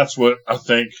 And that's what I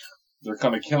think they're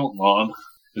kind of counting on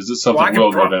is that something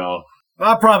will go down.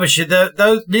 I promise you,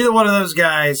 neither one of those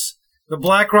guys, the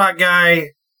BlackRock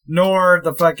guy nor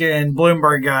the fucking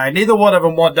Bloomberg guy, neither one of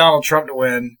them want Donald Trump to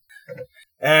win.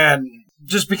 And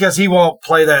just because he won't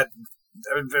play that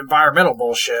environmental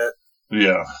bullshit.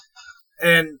 Yeah.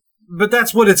 But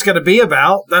that's what it's going to be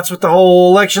about. That's what the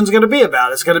whole election's going to be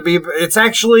about. It's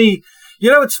actually,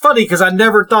 it's funny because I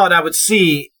never thought I would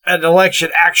see an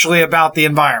election actually about the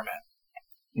environment.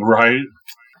 Right.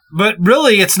 But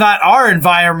really, it's not our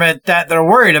environment that they're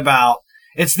worried about.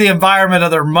 It's the environment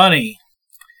of their money.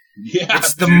 Yeah,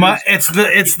 it's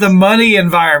the money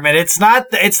environment. It's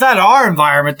not our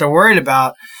environment they're worried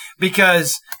about,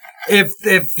 because if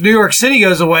New York City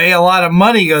goes away, a lot of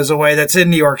money goes away that's in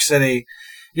New York City.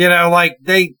 Like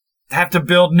they have to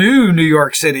build new New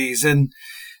York cities, and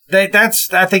I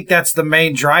think that's the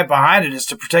main drive behind it, is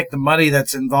to protect the money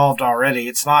that's involved already.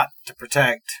 It's not to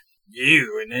protect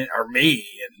you or me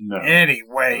in any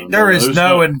way. There is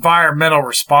no environmental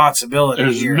responsibility.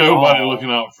 There's here nobody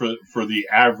looking out for the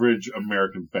average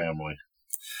American family.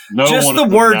 No just one the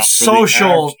word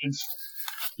social.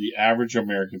 The average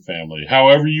American family.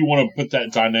 However you want to put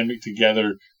that dynamic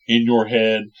together in your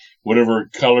head, whatever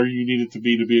color you need it to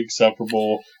be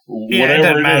acceptable,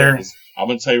 whatever it is. I'm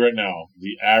going to tell you right now,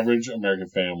 the average American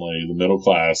family, the middle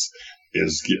class,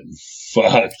 is getting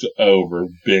fucked over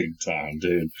big time,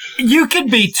 dude. You could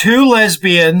be two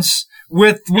lesbians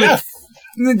with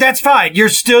that's fine. You're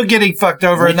still getting fucked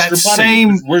over in that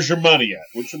same. Where's your money at?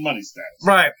 What's your money status?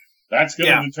 Right. That's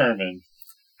going to determine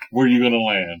where you're going to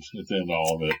land at the end of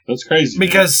all of it. That's crazy.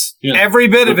 Because every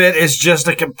bit of it is just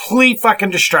a complete fucking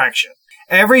distraction.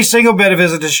 Every single bit of it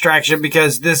is a distraction,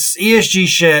 because this ESG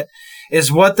shit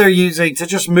is what they're using to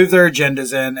just move their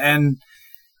agendas in. And,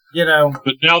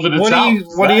 but now that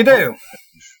it's what do you do?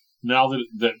 Now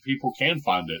that people can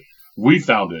find it, we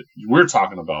found it. We're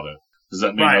talking about it. Does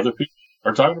that mean other people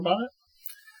are talking about it?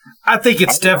 I think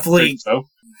it's definitely. Think so.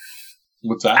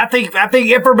 What's that? I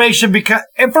think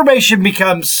information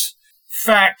becomes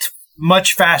fact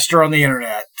much faster on the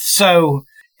internet. So,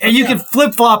 and you can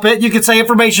flip flop it. You can say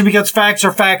information becomes facts,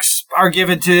 or facts are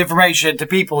given to information to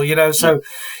people. So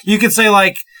you could say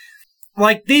like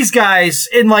these guys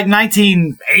in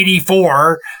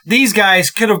 1984, these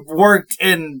guys could have worked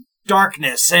in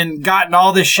darkness and gotten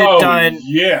all this shit done.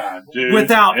 Yeah, dude.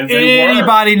 Without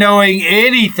anybody knowing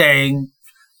anything.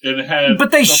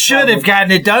 But they should have gotten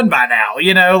it done by now,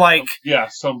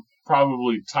 some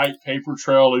probably tight paper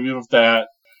trail, even if that,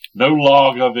 no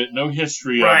log of it, no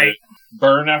history of it,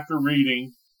 burn after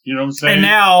reading, you know what I'm saying? And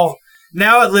now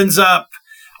it ends up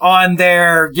on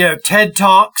their, TED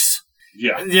Talks.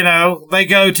 Yeah. They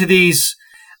go to these,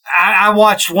 I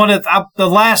watched the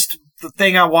last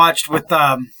thing I watched with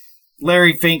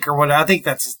Larry Fink or what, I think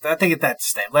that's his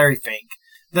name, Larry Fink,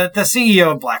 the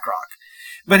CEO of BlackRock.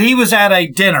 But he was at a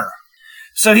dinner.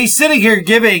 So he's sitting here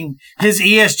giving his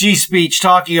ESG speech,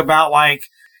 talking about,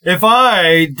 if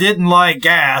I didn't like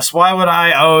gas, why would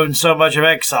I own so much of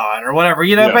Exxon or whatever?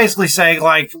 Basically saying,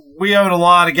 we own a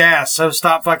lot of gas, so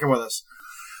stop fucking with us.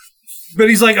 But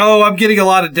he's like, I'm getting a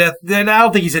lot of death. Then I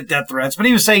don't think he said death threats, but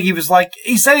he was saying he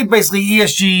said basically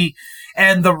ESG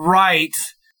and the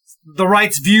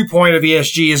right's viewpoint of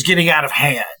ESG is getting out of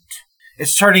hand.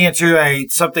 It's turning into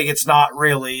something it's not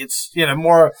really. It's,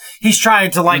 more, he's trying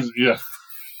to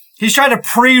he's trying to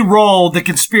pre-roll the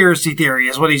conspiracy theory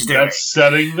is what he's doing. That's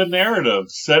setting the narrative.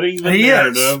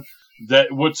 That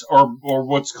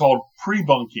what's called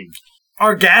pre-bunking.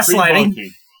 Or gaslighting.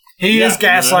 He is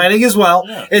gaslighting as well.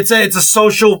 Yeah. It's a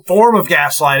social form of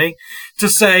gaslighting to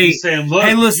say, he's saying, look,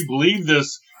 hey, if you believe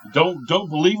this, don't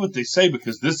believe what they say,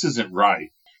 because this isn't right.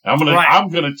 I'm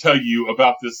gonna tell you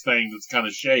about this thing that's kind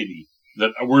of shady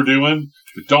that we're doing,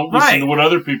 but don't listen to what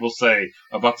other people say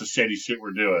about the shady shit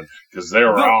we're doing, because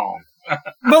they're wrong.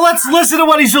 But let's listen to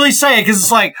what he's really saying, because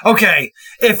it's okay,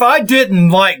 if I didn't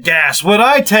like gas, would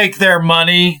I take their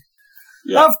money?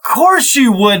 Yeah. Of course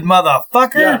you would,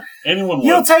 motherfucker. Yeah, anyone would.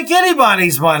 You'll take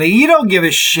anybody's money. You don't give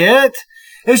a shit.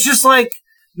 It's just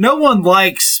no one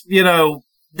likes, the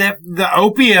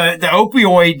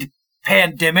opioid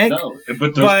pandemic. No,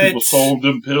 but those people sold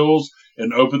them pills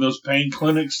and opened those pain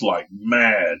clinics like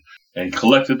mad and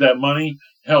collected that money.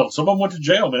 Hell, some of them went to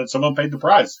jail, man. Some of them paid the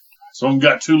price. Some of them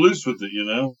got too loose with it,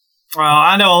 Well,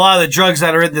 I know a lot of the drugs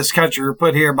that are in this country were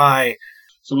put here by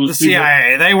the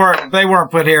CIA. They weren't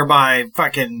put here by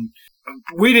fucking.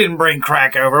 We didn't bring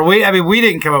crack over. We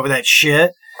didn't come up with that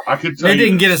shit. I could tell you. It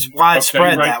didn't get as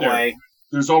widespread that way.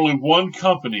 There's only one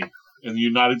company in the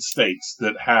United States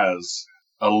that has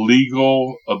a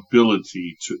legal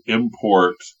ability to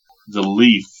import the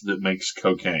leaf that makes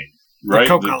cocaine. right?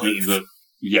 The coca leaf.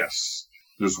 Yes.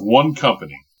 There's one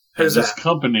company. Who's this that?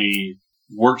 company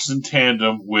works in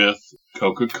tandem with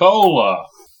Coca-Cola.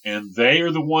 And they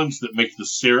are the ones that make the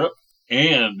syrup.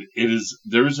 And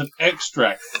there is an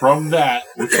extract from that.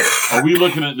 Are we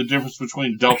looking at the difference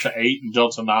between Delta 8 and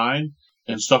Delta 9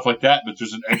 and stuff like that? But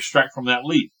there's an extract from that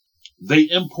leaf. They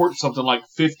import something like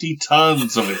 50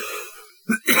 tons of it.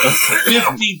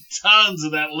 50 tons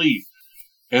of that leaf.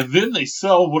 And then they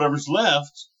sell whatever's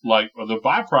left, like or the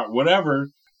byproduct, whatever,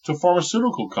 to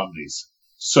pharmaceutical companies.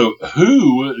 So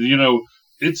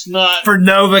it's not... For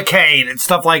Novocaine and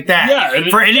stuff like that. Yeah.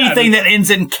 For anything that ends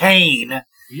in cane.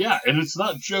 Yeah, and it's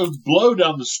not Joe Blow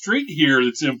down the street here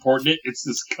that's important. It's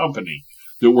this company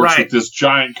that works with this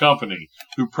giant company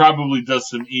who probably does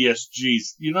some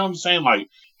ESGs. You know what I'm saying? Like,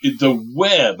 the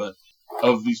web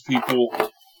of these people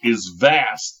is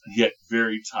vast, yet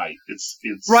very tight. It's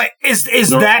right. Is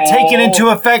that taken into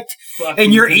effect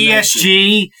in your connected.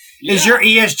 ESG? Yeah. Is your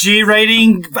ESG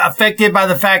rating affected by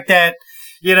the fact that,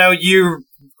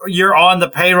 you're on the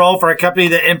payroll for a company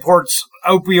that imports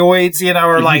opioids,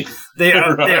 or like the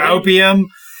opium?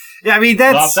 Yeah, I mean,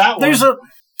 this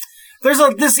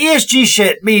ESG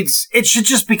shit means it should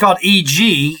just be called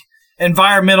EG,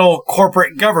 environmental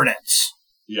corporate governance.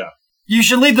 Yeah. You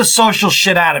should leave the social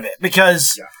shit out of it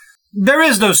because there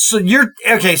is no, so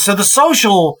the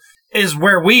social is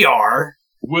where we are.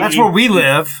 That's where we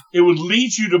live. It would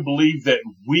lead you to believe that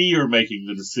we are making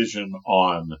the decision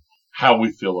on how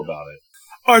we feel about it.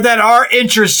 Or that our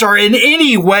interests are in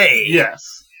any way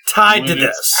tied to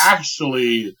this. It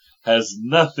actually has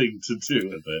nothing to do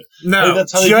with it. No,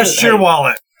 that's how just your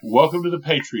wallet. Welcome to the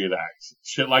Patriot Act.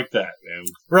 Shit like that, man.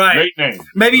 Right. Great name.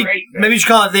 Maybe you should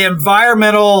call it the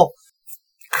environmental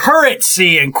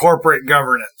currency and corporate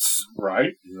governance.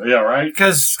 Right. Yeah, right.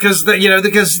 Because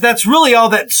that's really all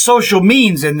that social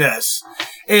means in this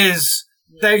is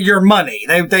that your money.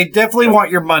 They definitely want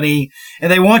your money,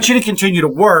 and they want you to continue to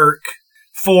work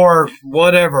for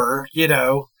whatever,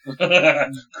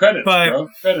 Credits, bro.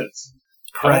 Credits.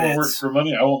 I don't want to work for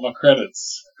money. I want my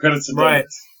credits. Credits and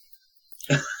debits.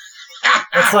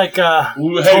 It's like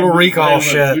Total Recall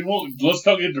shit. Let's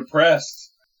not get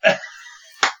depressed.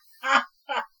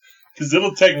 Because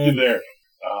it'll take you there.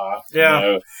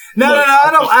 No,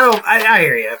 I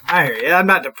hear you. I'm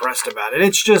not depressed about it.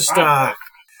 It's just,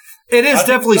 it is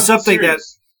definitely something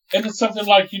serious. And it's something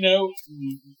like,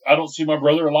 I don't see my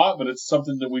brother a lot, but it's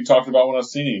something that we talked about when I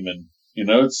seen him. And,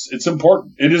 it's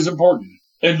important. It is important.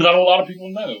 And not a lot of people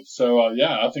know. So,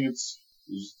 I think it's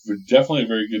definitely a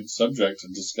very good subject to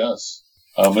discuss.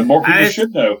 And more people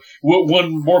should know.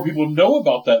 When more people know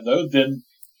about that, though, then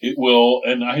it will,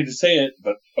 and I hate to say it,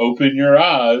 but open your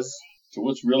eyes to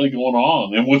what's really going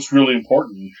on and what's really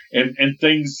important. And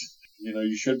things,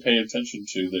 you should pay attention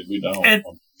to that we don't.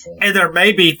 And there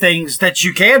may be things that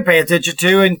you can pay attention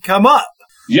to and come up.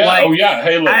 Yeah.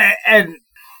 Hey, look.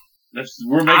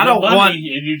 We're making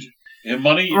money, and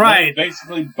money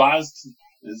basically does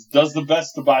the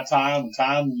best to buy time.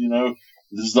 Time,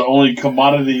 this is the only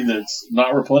commodity that's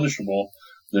not replenishable.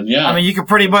 Then I mean, you could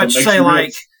pretty much say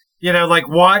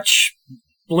watch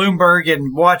Bloomberg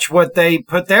and watch what they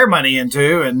put their money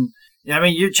into, and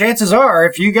your chances are,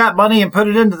 if you got money and put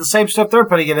it into the same stuff they're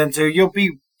putting it into, you'll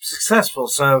be successful.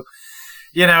 So,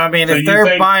 if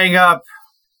they're buying up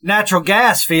natural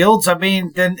gas fields,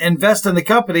 then invest in the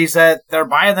companies that they're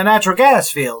buying the natural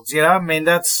gas fields.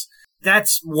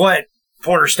 That's what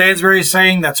Porter Stansberry is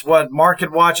saying. That's what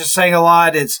Market Watch is saying a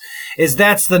lot. Is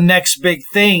that's the next big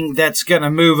thing that's going to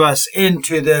move us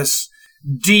into this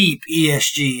deep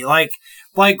ESG, like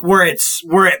where it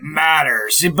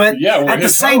matters, but at the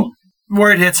same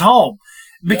where it hits home,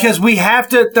 because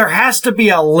there has to be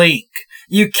a link.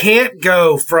 You can't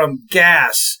go from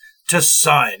gas to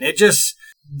sun.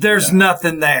 There's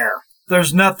nothing there.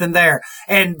 There's nothing there.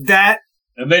 And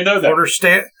they know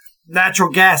that. Natural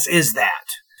gas is that.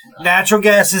 Natural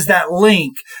gas is that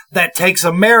link that takes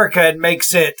America and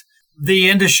makes it the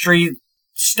industry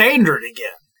standard again.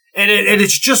 And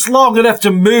it's just long enough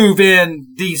to move in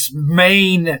these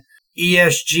main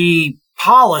ESG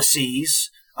policies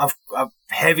of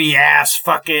heavy ass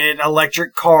fucking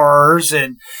electric cars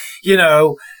and,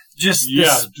 just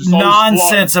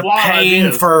nonsense of paying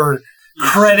ideas for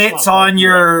credits on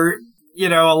your,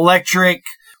 electric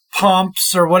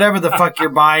pumps or whatever the fuck you're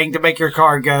buying to make your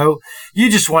car go.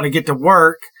 You just want to get to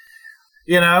work,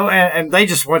 and they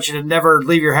just want you to never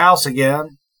leave your house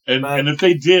again. And if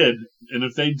they did,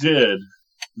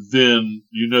 then,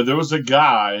 there was a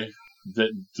guy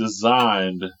that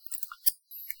designed,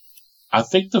 I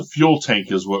think the fuel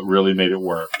tank is what really made it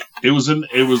work. It was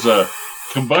a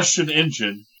combustion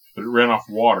engine, but it ran off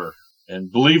water.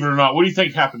 And believe it or not, what do you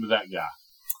think happened to that guy?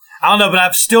 I don't know, but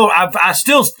I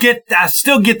still get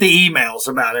the emails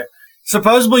about it.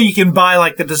 Supposedly you can buy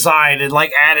like the design and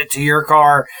like add it to your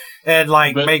car and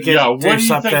like make it what do you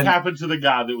something. think happened to the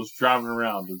guy that was driving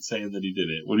around and saying that he did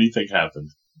it? What do you think happened?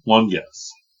 One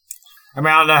guess. I mean,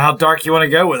 I don't know how dark you want to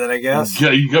go with it, I guess.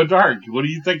 Yeah, you go dark. What do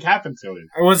you think happened to him?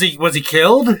 Was he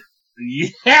killed?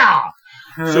 Yeah.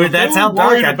 So that's how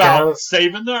dark I'd about go.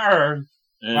 saving the earth.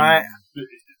 And, right.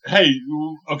 Hey,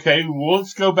 okay, well,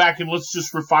 let's go back and let's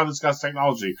just refine this guy's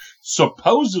technology.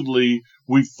 Supposedly,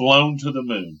 we've flown to the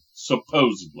moon.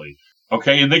 Supposedly.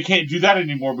 Okay, and they can't do that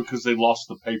anymore because they lost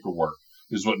the paperwork,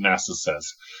 is what NASA says.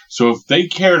 So if they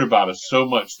cared about us so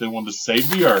much, they wanted to save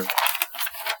the earth,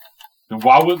 then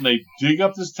why wouldn't they dig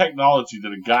up this technology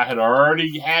that a guy had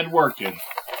already had working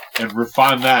and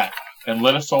refine that and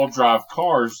let us all drive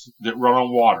cars that run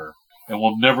on water and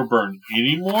will never burn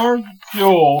any more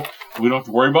fuel? We don't have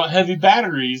to worry about heavy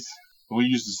batteries. And we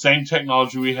use the same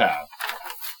technology we have.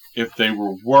 If they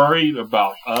were worried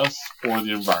about us or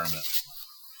the environment.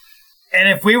 And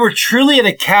if we were truly in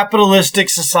a capitalistic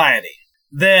society,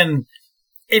 then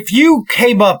if you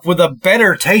came up with a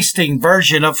better tasting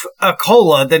version of a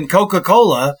cola than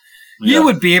Coca-Cola, you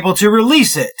would be able to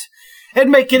release it and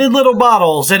make it in little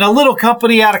bottles and a little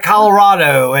company out of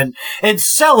Colorado and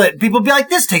sell it. People would be like,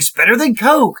 this tastes better than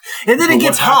Coke. And then it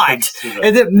gets hot.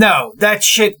 And then, no, that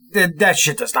shit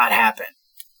does not happen.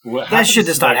 That shit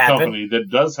does not happen. Company that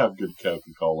does have good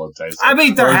Coca-Cola taste. I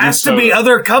mean, there has to be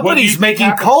other companies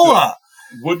making cola.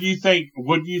 What do you think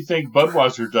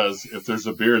Budweiser does if there's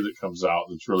a beer that comes out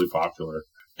that's really popular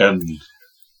and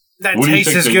that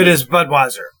tastes as good as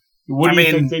Budweiser? What do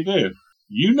you think they do?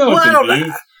 You know what they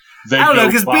do. They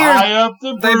go buy up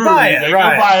the brewery. They buy it, go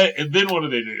buy it, and then what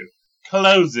do?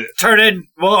 Close it. Turn it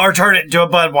into a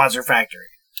Budweiser factory.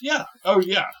 Yeah. Oh,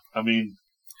 yeah. I mean,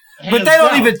 but they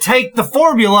don't even take the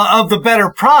formula of the better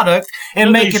product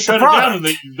and make it the product.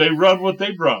 They run what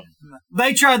they run.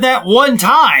 They tried that one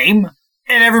time,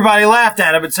 and everybody laughed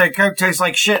at them and said, Coke tastes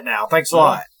like shit now. Thanks a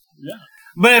lot. Yeah.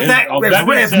 But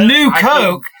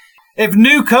if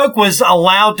New Coke was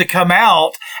allowed to come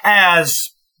out as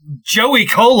Joey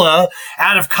Cola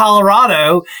out of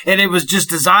Colorado, and it was just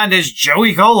designed as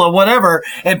Joey Cola, whatever,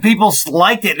 and people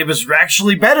liked it, it was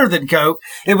actually better than Coke,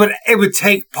 it would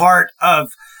take part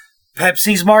of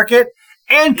Pepsi's market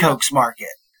and Coke's market.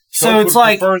 So it's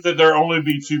like prefer that there only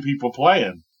be two people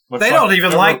playing. They don't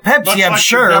even like Pepsi, I'm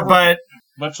sure, but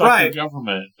much like the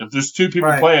government. If there's two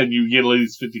people playing, you get at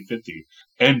least 50-50.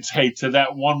 And hey, to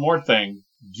that one more thing,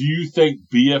 do you think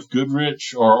BF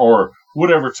Goodrich or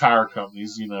whatever tire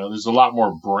companies, there's a lot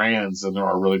more brands than there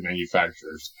are really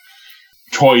manufacturers.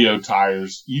 Toyo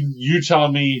tires. You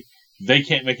telling me they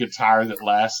can't make a tire that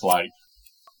lasts like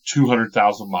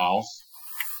 200,000 miles?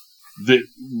 That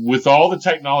with all the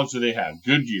technology they have,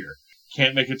 Goodyear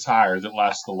can't make a tire that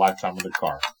lasts the lifetime of the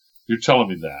car. You're telling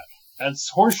me that? That's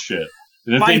horseshit.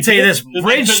 I can tell you this,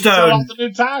 Bridgestone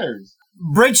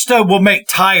will make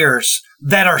tires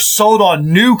that are sold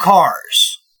on new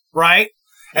cars, right?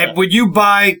 Yeah. And when you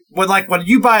buy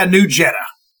a new Jetta,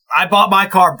 I bought my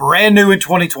car brand new in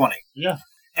 2020. Yeah.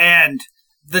 And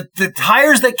the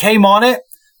tires that came on it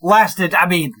lasted, I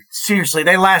mean, seriously,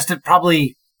 they lasted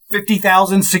probably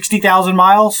 50,000, 60,000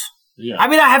 miles. Yeah. I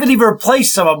mean, I haven't even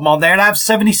replaced some of them on there, and I have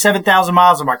 77,000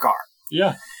 miles in my car.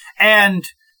 Yeah. And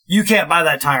you can't buy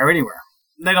that tire anywhere.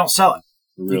 They don't sell it.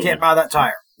 Really? You can't buy that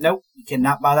tire. Nope, you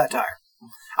cannot buy that tire.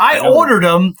 I ordered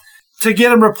them to get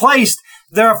them replaced.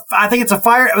 I think it's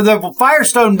the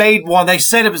Firestone made one. They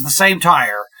said it was the same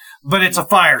tire, but it's a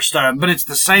Firestone. But it's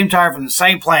the same tire from the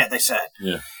same plant, they said.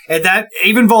 Yeah. And that,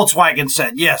 even Volkswagen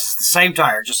said, yes, it's the same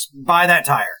tire. Just buy that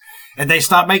tire. And they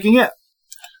stopped making it.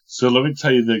 So let me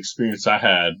tell you the experience I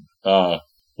had.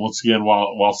 Once again,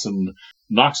 whilst in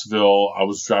Knoxville, I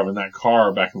was driving that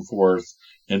car back and forth.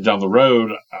 And down the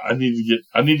road, I need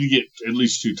to get at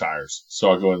least 2 tires.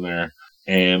 So I go in there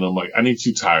and I'm like, I need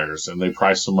 2 tires. And they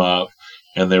price them up.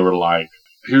 And they were like,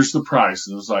 here's the price.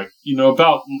 And it was like,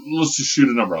 let's just shoot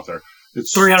a number out there.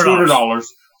 It's $200.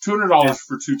 $200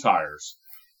 for 2 tires.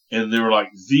 And they were like,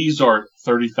 these are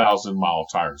 30,000 mile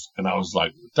tires. And I was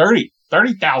like,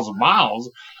 30,000 miles?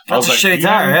 That's I was a like, shitty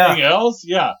tire, anything else?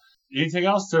 Yeah. Anything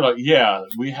else? They're like, yeah,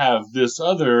 we have this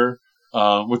other,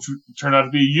 which turned out to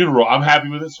be a Uniroyal. I'm happy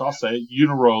with it, so I'll say it.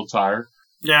 Uniroyal tire.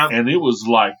 Yeah. And it was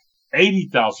like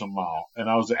 80,000 mile. And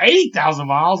I was like, 80,000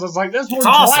 miles? I was like, that's more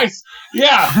than awesome. twice.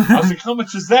 Yeah. I was like, how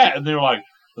much is that? And they were like,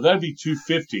 well, that'd be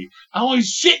 $250. I'm like,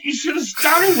 shit, you should have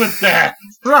started with that.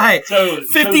 Right. So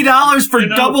 $50 for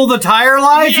double the tire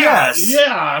life? Yeah, yes.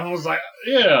 Yeah. I was like,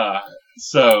 yeah.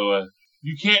 So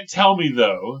you can't tell me,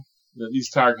 though, that these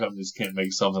tire companies can't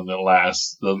make something that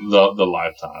lasts the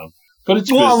lifetime. But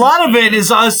it's a lot of it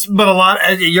is us,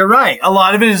 but you're right. A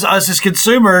lot of it is us as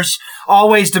consumers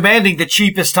always demanding the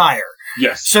cheapest tire.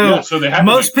 Yes. So,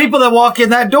 most people that walk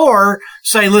in that door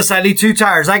say, listen, I need 2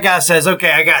 tires. That guy says,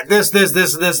 okay, I got this.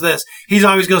 He's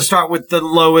always going to start with the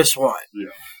lowest one.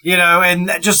 Yeah. And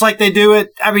just like they do it,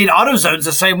 AutoZone's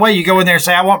the same way. You go in there and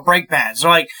say, I want brake pads. They're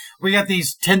like, we got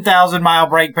these 10,000 mile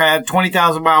brake pads,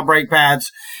 20,000 mile brake pads.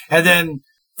 And then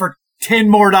for $10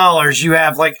 more, you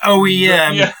have like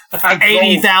OEM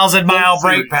 80,000 mile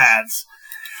brake pads.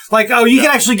 Like, you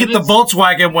can actually get the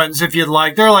Volkswagen ones if you'd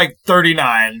like. They're like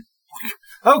 $39.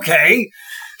 Okay.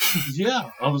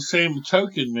 Yeah, on the same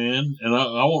token, man, and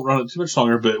I won't run it too much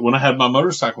longer, but when I had my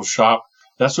motorcycle shop,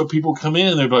 that's what people come in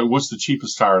and they're like, what's the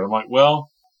cheapest tire? And I'm like,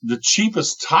 well, the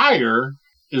cheapest tire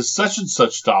is such and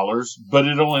such dollars, but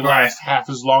it only lasts half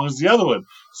as long as the other one.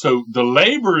 So the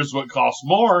labor is what costs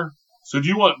more. So do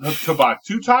you want to buy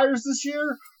 2 tires this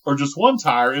year or just 1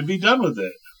 tire and be done with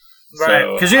it? Right,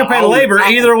 because you're going to pay the labor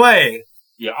either way.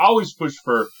 Yeah, I always push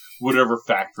for whatever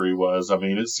factory was. I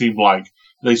mean, it seemed like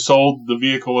they sold the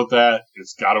vehicle with that.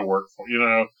 It's got to work for,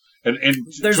 and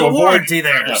there's a warranty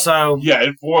there. So yeah,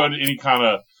 avoid any kind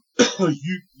of,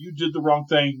 you did the wrong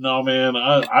thing. No, man,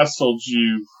 I sold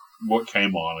you what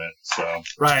came on it. So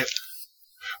right.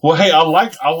 Well, hey, I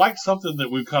like something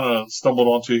that we've kind of stumbled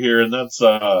onto here, and that's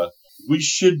we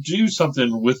should do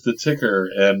something with the ticker,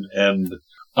 and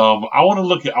I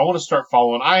want to start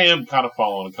following. I am kind of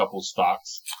following a couple of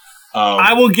stocks.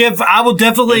 I will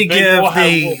definitely give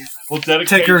we'll dedicate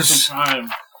tickers some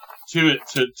time to it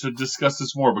to discuss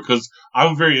this more because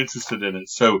I'm very interested in it.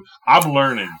 So I'm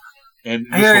learning. And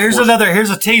here's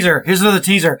a teaser. Here's another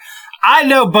teaser. I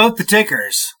know both the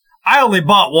tickers. I only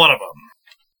bought one of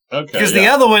them. Okay. Because the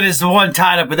other one is the one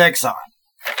tied up with Exxon.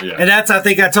 Yeah. And I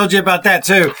think I told you about that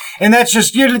too. And that's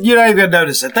just, you're not even going to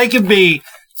notice it. They can be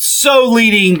so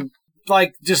leading,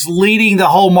 like just leading the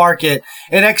whole market.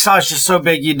 And Exxon's just so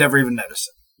big, you'd never even notice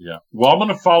it. Yeah. Well, I'm going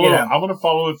to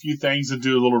follow a few things and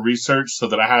do a little research so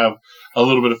that I have a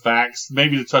little bit of facts,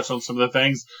 maybe to touch on some of the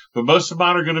things. But most of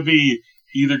mine are going to be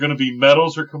either going to be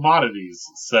metals or commodities.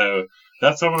 So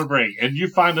that's what I'm going to bring. And you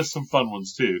find us some fun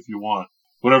ones too, if you want.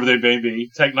 Whatever they may be,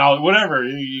 technology, whatever.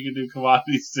 You can do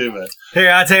commodities too. But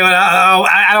here, I'll tell you what.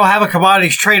 I don't have a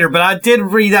commodities trader, but I did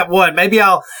read that one. Maybe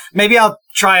I'll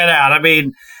try it out. I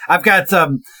mean, I've got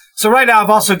so right now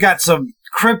I've also got some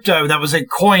crypto that was in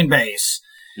Coinbase.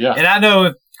 Yeah. And I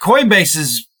know Coinbase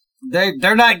is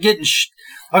they're not getting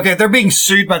okay. They're being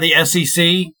sued by the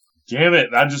SEC. Damn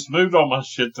it! I just moved all my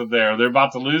shit to there. They're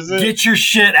about to lose it. Get your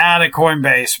shit out of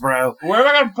Coinbase, bro. Where am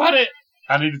I going to put it?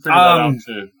 I need to figure that out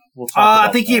too. We'll talk about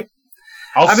I think that.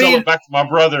 I'll sell it back to my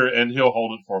brother, and he'll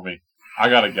hold it for me. I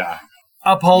got a guy.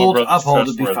 Uphold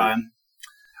would be fine.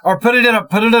 Or put it in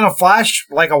a flash,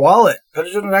 like a wallet. Put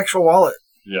it in an actual wallet.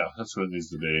 Yeah, that's what it needs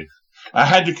to be. I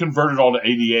had to convert it all to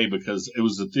ADA because it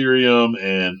was Ethereum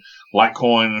and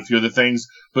Litecoin and a few other things.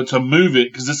 But to move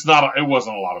it, because it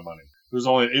wasn't a lot of money.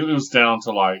 It was down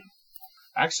to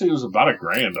actually it was about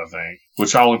 $1,000, I think,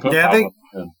 which I only put $500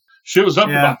 in. Shit was up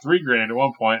about $3,000 at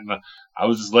one point, and I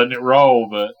was just letting it roll.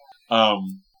 But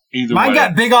either mine way,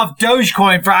 got big off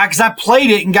Dogecoin because I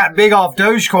played it and got big off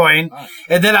Dogecoin,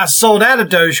 and then I sold out of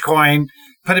Dogecoin,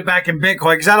 put it back in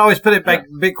Bitcoin because I'd always put it back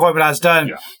in Bitcoin when I was done.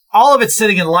 Yeah. All of it's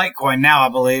sitting in Litecoin now, I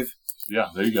believe. Yeah,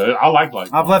 there you go. I like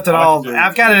Litecoin. I've left it all.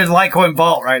 I've got it in Litecoin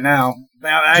Vault right now.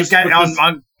 I got it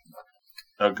on.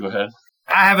 Oh, go ahead.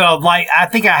 I have it on I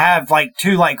think I have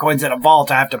 2 Litecoins in a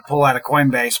vault. I have to pull out of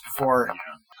Coinbase before.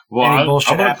 Well, I'm going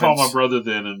to call my brother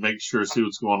then and make sure, see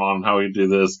what's going on and how he do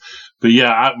this. But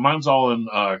yeah, mine's all in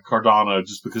Cardano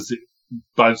just because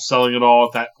by selling it all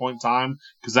at that point in time,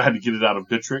 because I had to get it out of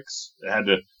Bittrex.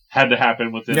 It had to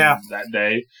happen within that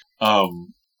day.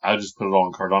 I just put it all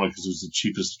in Cardano because it was the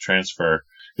cheapest to transfer.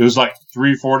 It was like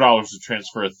 $3-4 to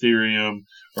transfer Ethereum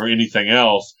or anything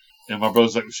else. And my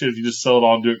brother's like, shit, if you just sell it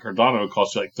all and do it Cardano, it'll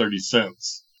cost you 30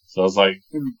 cents. So I was like,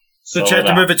 so you have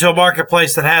to move it to a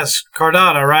marketplace that has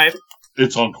Cardano, right?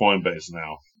 It's on Coinbase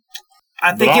now.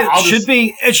 I think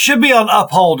it should be on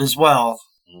Uphold as well.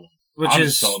 I'll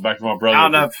just sell it back to my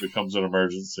brother if it becomes an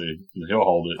emergency. He'll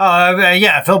hold it.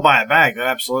 Yeah, if he'll buy it back,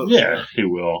 absolutely. Yeah, he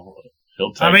will.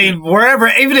 He'll take it. Wherever,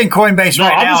 even in Coinbase now.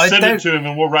 I'll just send it to him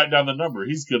and we'll write down the number.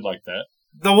 He's good like that.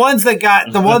 Coinbase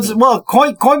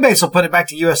will put it back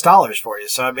to US dollars for you.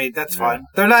 So, that's fine.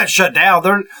 They're not shut down.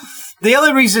 The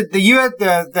only reason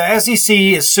the SEC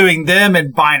is suing them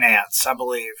and Binance, I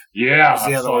believe. Yeah,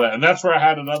 I saw that. And that's where I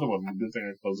had another one. Good thing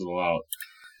I closed it all out.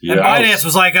 Yeah, and Binance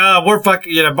was like, we're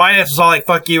fucking, Binance was all like,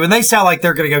 fuck you. And they sound like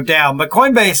they're going to go down. But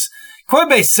Coinbase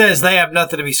Coinbase says they have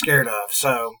nothing to be scared of.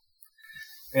 So,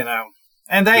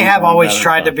 and they have always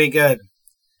tried to be good.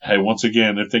 Hey, once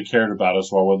again, if they cared about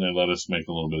us, why wouldn't they let us make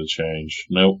a little bit of change?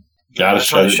 Nope. Got to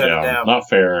shut it down. Not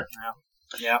fair.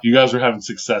 Yeah. You guys are having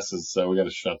successes, so we got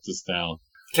to shut this down.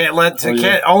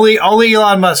 Only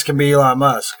Elon Musk can be Elon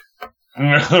Musk.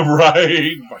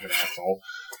 Right. Fucking asshole.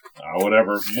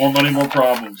 Whatever. More money, more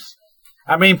problems.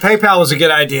 I mean, PayPal was a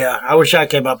good idea. I wish I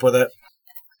came up with it.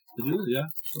 Yeah.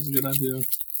 That's a good idea.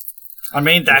 I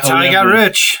mean, that's how he got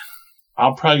rich.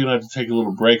 I'm probably going to have to take a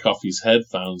little break off these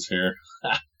headphones here.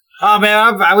 Oh,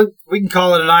 man, we can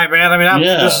call it a night, man. I mean,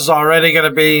 this is already going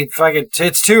to be fucking.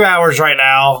 It's 2 hours right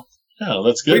now. Yeah,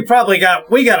 that's good.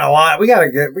 We got a lot. We got a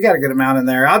good amount in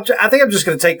there. I think I'm just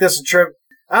going to take this and trim.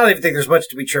 I don't even think there's much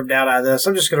to be trimmed out of this.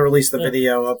 I'm just going to release the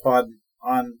video up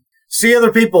on See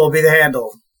Other People will be the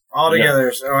handle altogether.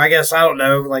 Yeah. So I guess I don't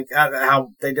know like how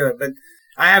they do it, but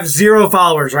I have 0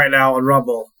 followers right now on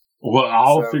Rumble. Well,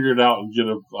 I'll figure it out and get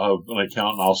an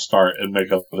account, and I'll start and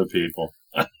make up other people.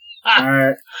 All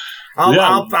right,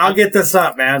 I'll get this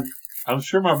up, man. I'm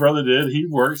sure my brother did. He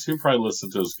works. He'll probably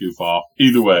listen to us goof off.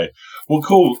 Either way, well,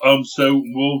 cool. So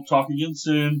we'll talk again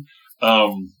soon.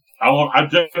 I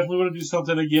definitely want to do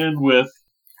something again with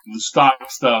the stock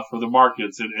stuff or the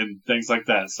markets and things like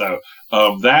that. So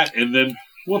that, and then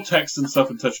we'll text and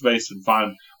stuff and touch base and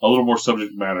find a little more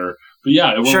subject matter. But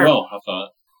yeah, it went well, I thought.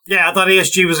 Yeah, I thought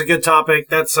ESG was a good topic.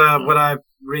 That's what I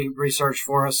researched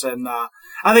for us, and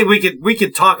I think we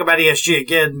could talk about ESG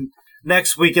again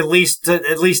next week at least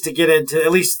to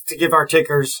give our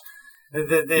tickers. Give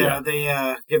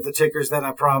the tickers that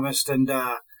I promised, and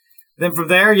then from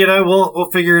there,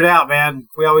 we'll figure it out, man.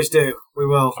 We always do. We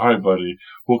will. All right, buddy.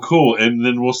 Well, cool. And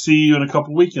then we'll see you in a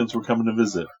couple weekends. We're coming to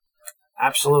visit.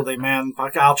 Absolutely, man.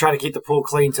 I'll try to keep the pool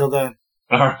clean till then.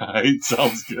 All right.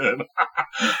 Sounds good.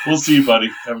 We'll see you, buddy.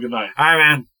 Have a good night. All right,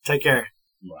 man. Take care.